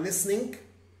 you are listening.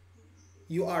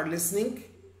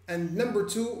 And number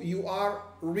two, you are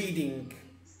reading.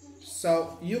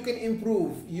 So you can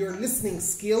improve your listening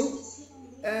skill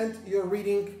and your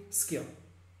reading skill.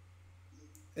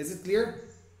 Is it clear?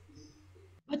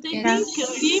 But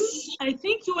I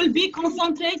think you will be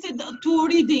concentrated to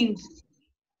reading.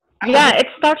 Yeah, it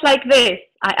starts like this.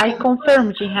 I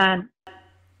confirm, Jihan.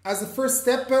 As a first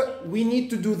step, we need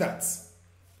to do that.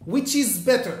 Which is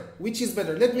better?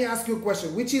 Let me ask you a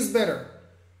question. Which is better?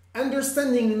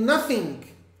 Understanding nothing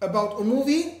about a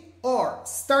movie, or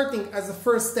starting as a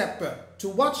first step to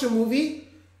watch a movie,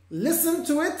 listen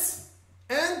to it,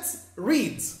 and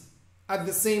read at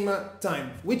the same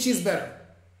time? Which is better?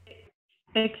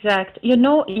 Exact.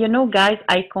 Guys,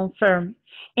 I confirm.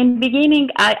 In beginning,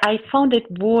 I found it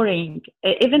boring.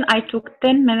 Even I took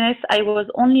 10 minutes, I was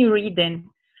only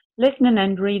listening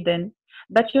and reading.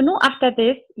 But after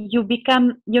this, you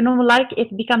become,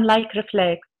 it become like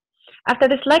reflex. After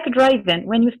this, like driving,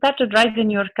 when you start to drive in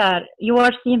your car, you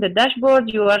are seeing the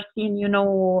dashboard, you are seeing,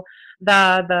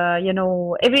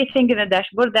 everything in the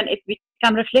dashboard, then it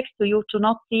become reflex to you to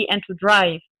not see and to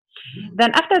drive.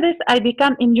 Then after this, I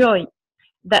become enjoy.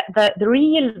 The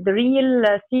real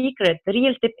secret, the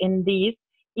real tip in this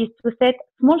is to set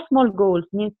small goals,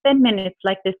 means 10 minutes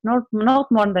like this, not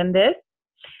more than this.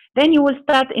 Then you will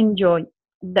start enjoy.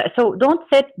 So don't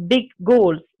set big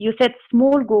goals. You set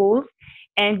small goals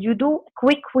and you do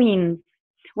quick wins.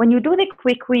 When you do the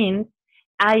quick wins,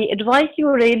 I advise you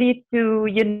really to,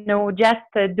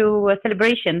 just do a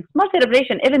celebration, small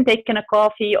celebration, even taking a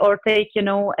coffee or take,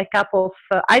 a cup of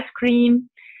ice cream.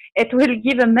 It will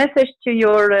give a message to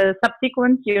your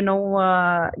subsequent,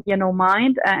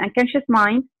 mind, unconscious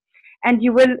mind, and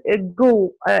you will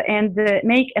go and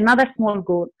make another small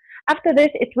goal. After this,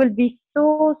 it will be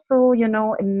so,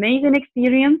 amazing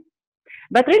experience.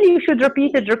 But really, you should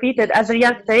repeat it, as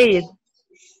Riadh said.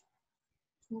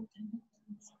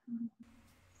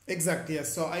 Exactly,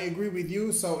 yes. So I agree with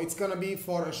you. So it's going to be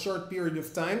for a short period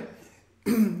of time.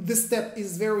 This step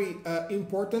is very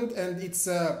important, and it's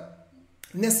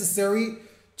necessary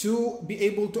to be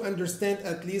able to understand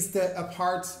at least a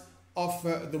part of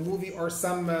the movie or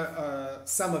some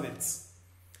of it.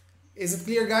 Is it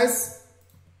clear, guys?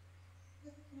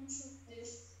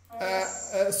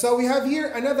 So we have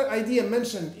here another idea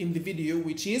mentioned in the video,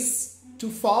 which is to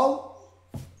fall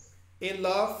in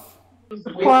love.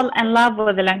 Fall in love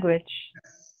with the language.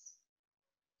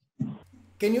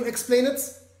 Can you explain it?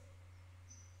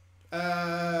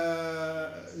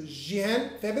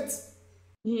 Jihan, Thabit?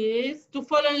 Yes, to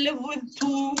fall in love with,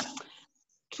 to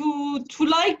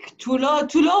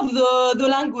love the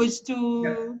language, to.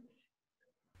 Yeah.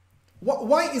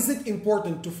 Why is it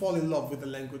important to fall in love with the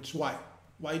language? Why?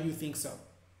 Why do you think so?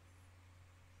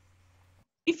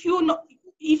 If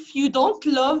you don't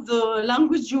love the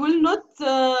language, you will not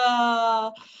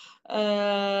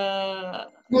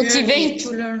motivate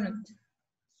to learn it.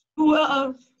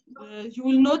 You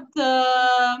will not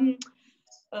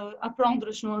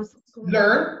apprendre.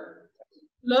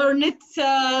 Learn it.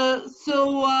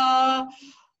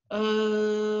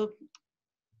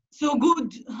 So good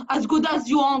as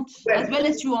you want, as well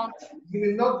as you want. You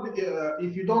will not,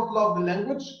 if you don't love the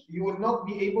language, you will not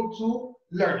be able to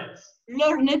learn it.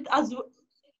 Learn it as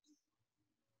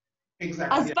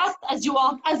fast as you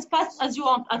want, as fast as you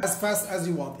want. As fast as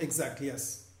you want, exactly,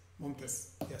 yes.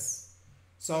 Mumtaz, yes.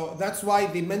 So that's why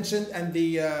they mentioned and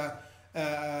they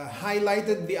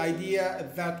highlighted the idea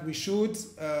that we should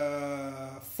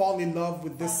fall in love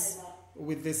with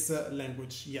this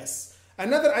language, yes.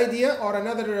 Another idea or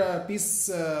another piece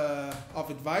of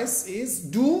advice is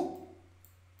do.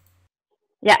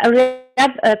 Yeah,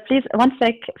 Riadh, please, one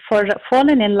sec. For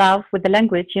falling in love with the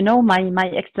language, you know,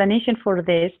 my explanation for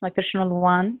this, my personal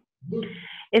one,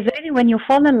 is really when you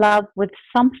fall in love with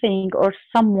something or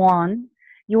someone,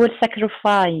 you will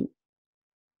sacrifice.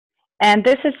 And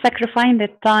this is sacrificing the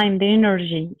time, the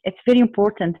energy. It's very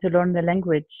important to learn the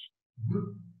language.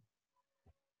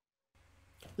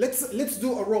 Let's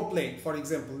do a role play, for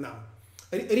example, now.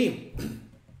 Reem,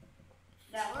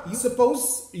 you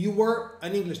suppose you were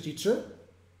an English teacher,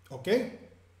 okay?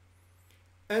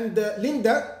 And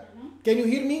Linda, can you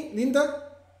hear me, Linda?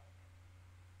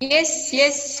 Yes,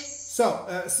 yes. So,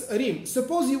 Reem,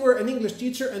 suppose you were an English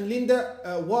teacher and Linda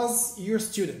was your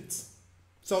student.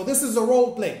 So this is a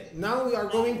role play. Now we are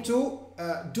going to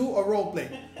do a role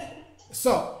play.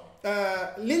 So,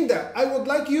 Linda, I would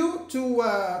like you to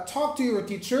talk to your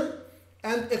teacher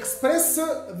and express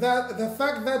the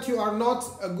fact that you are not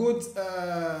a good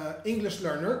English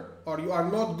learner, or you are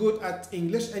not good at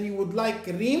English, and you would like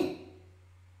Reem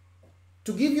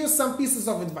to give you some pieces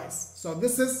of advice. So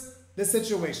this is the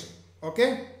situation,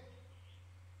 okay?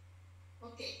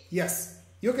 Okay. Yes,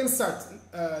 you can start,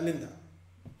 Linda.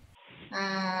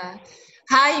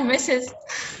 Hi, Mrs.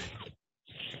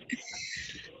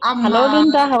 Hello,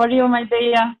 Linda. How are you, my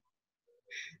dear?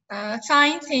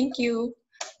 Fine, thank you.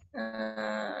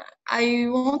 I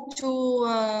want to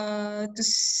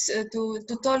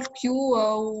talk you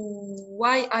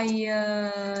why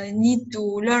I need to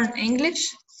learn English.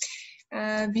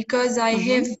 Because I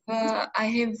have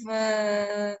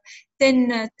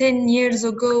 10 years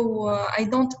ago I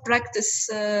don't practice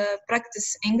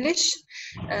English.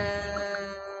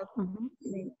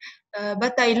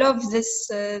 But I love this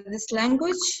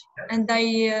language, and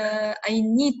I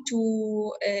need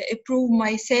to improve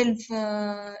myself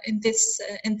in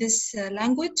this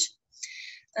language.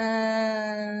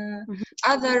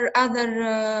 Other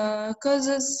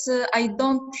causes I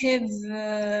don't have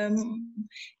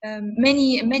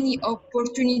many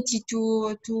opportunity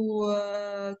to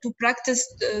practice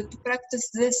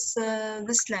this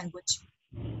language.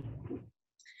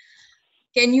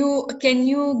 Can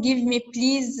you give me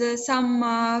please some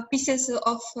pieces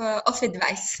of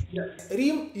advice? Yes.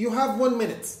 Reem, you have 1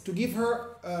 minute to give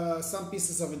her some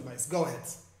pieces of advice. Go ahead.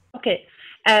 Okay.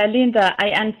 Linda, I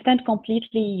understand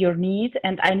completely your need,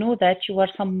 and I know that you are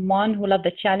someone who loves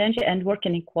the challenge and work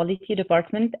in quality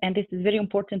department, and this is very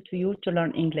important to you to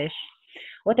learn English.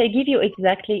 What I give you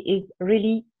exactly is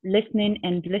really listening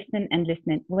and listening and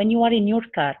listening. When you are in your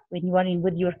car, when you are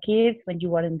with your kids, when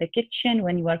you are in the kitchen,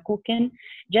 when you are cooking,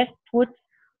 just put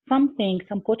something,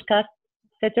 some podcast,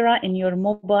 etc., in your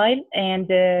mobile, and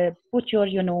put your,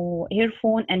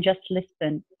 earphone and just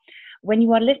listen. When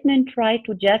you are listening, try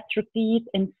to just repeat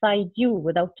inside you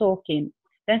without talking.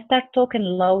 Then start talking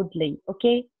loudly,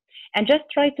 okay? And just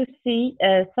try to see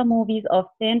some movies of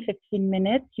 10, 15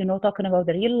 minutes, talking about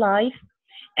the real life,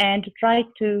 and try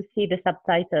to see the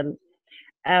subtitle.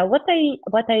 What I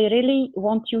really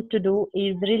want you to do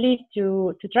is really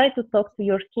to try to talk to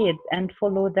your kids and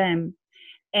follow them.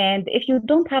 And if you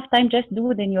don't have time, just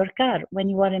do it in your car when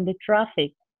you are in the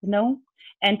traffic,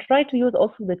 and try to use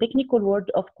also the technical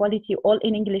word of quality all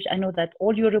in English. I know that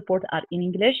all your reports are in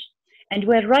English, and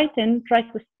we're writing, try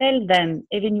to spell them,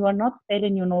 even you are not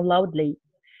spelling, loudly.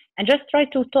 and just try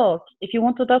to talk. If you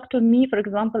want to talk to me, for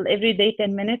example, every day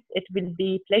 10 minutes, it will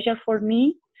be a pleasure for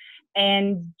me.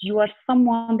 And you are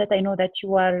someone that I know that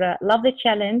you are love the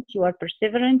challenge, you are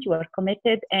perseverant, you are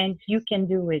committed, and you can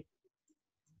do it.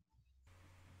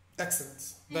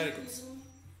 Excellent. Very good.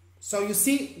 So you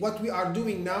see what we are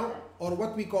doing now, or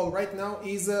what we call right now,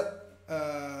 is a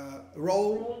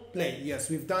role play. Yes,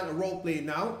 we've done a role play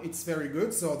now. It's very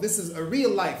good. So this is a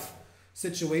real life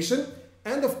situation.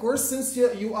 And of course, since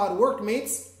you are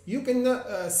workmates, you can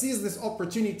seize this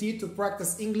opportunity to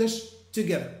practice English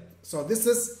together. So this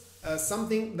is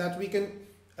something that we can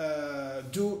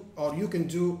do, or you can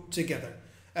do together.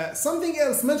 Something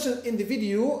else mentioned in the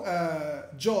video,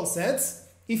 Joel said,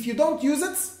 if you don't use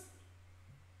it,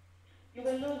 you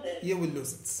will lose it. You will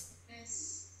lose it.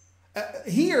 Yes.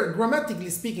 Here, grammatically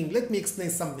speaking, let me explain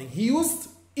something. He used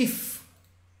if.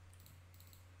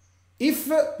 If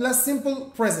plus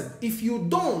simple present. If you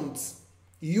don't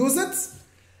use it,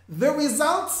 the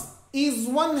result is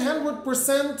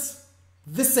 100%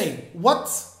 the same. What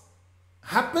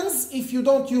happens if you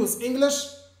don't use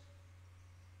English?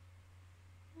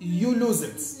 You lose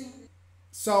it.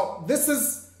 So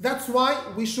that's why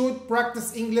we should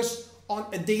practice English on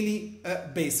a daily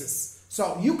basis.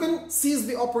 So you can seize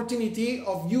the opportunity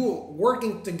of you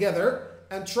working together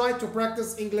and try to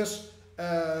practice English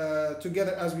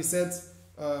together, as we said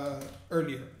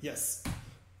earlier. Yes.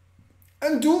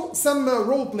 And do some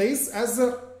role plays as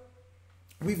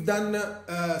we've done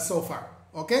so far.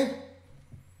 Okay?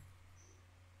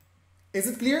 Is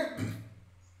it clear?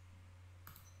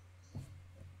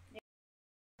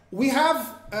 We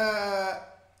have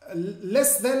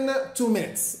less than 2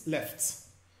 minutes left.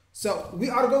 So we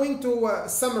are going to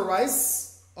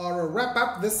summarize or wrap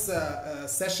up this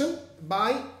session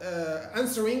by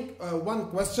answering one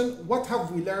question. What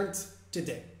have we learned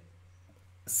today?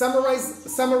 Summarize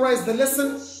the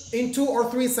lesson in 2 or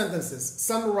 3 sentences.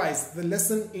 Summarize the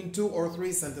lesson in 2 or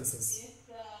 3 sentences.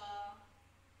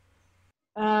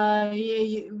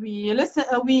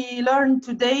 We learned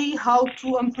today how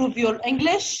to improve your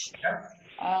English.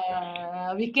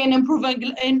 We can improve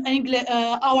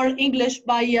our English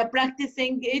by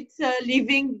practicing it,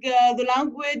 living the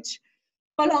language,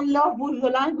 fall in love with the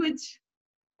language,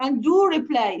 and do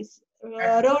replays,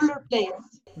 role plays.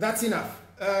 That's enough.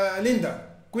 Linda,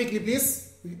 quickly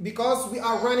please, because we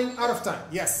are running out of time.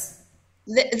 Yes.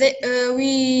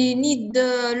 We need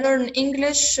to learn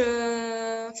English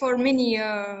for many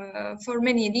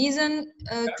reasons.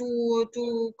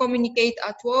 To communicate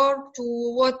at work, to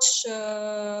watch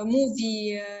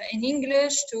movie in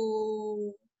English,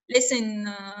 to listen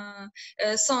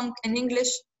song in English.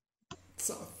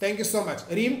 So, thank you so much.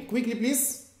 Reem, quickly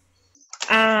please.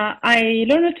 I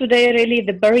learned today really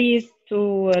the barriers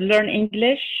to learn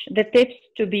English, the tips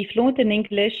to be fluent in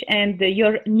English, and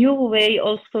your new way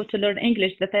also to learn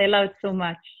English that I loved so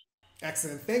much.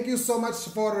 Excellent. Thank you so much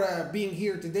for being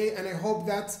here today, and I hope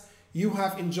that you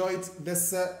have enjoyed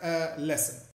this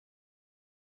lesson.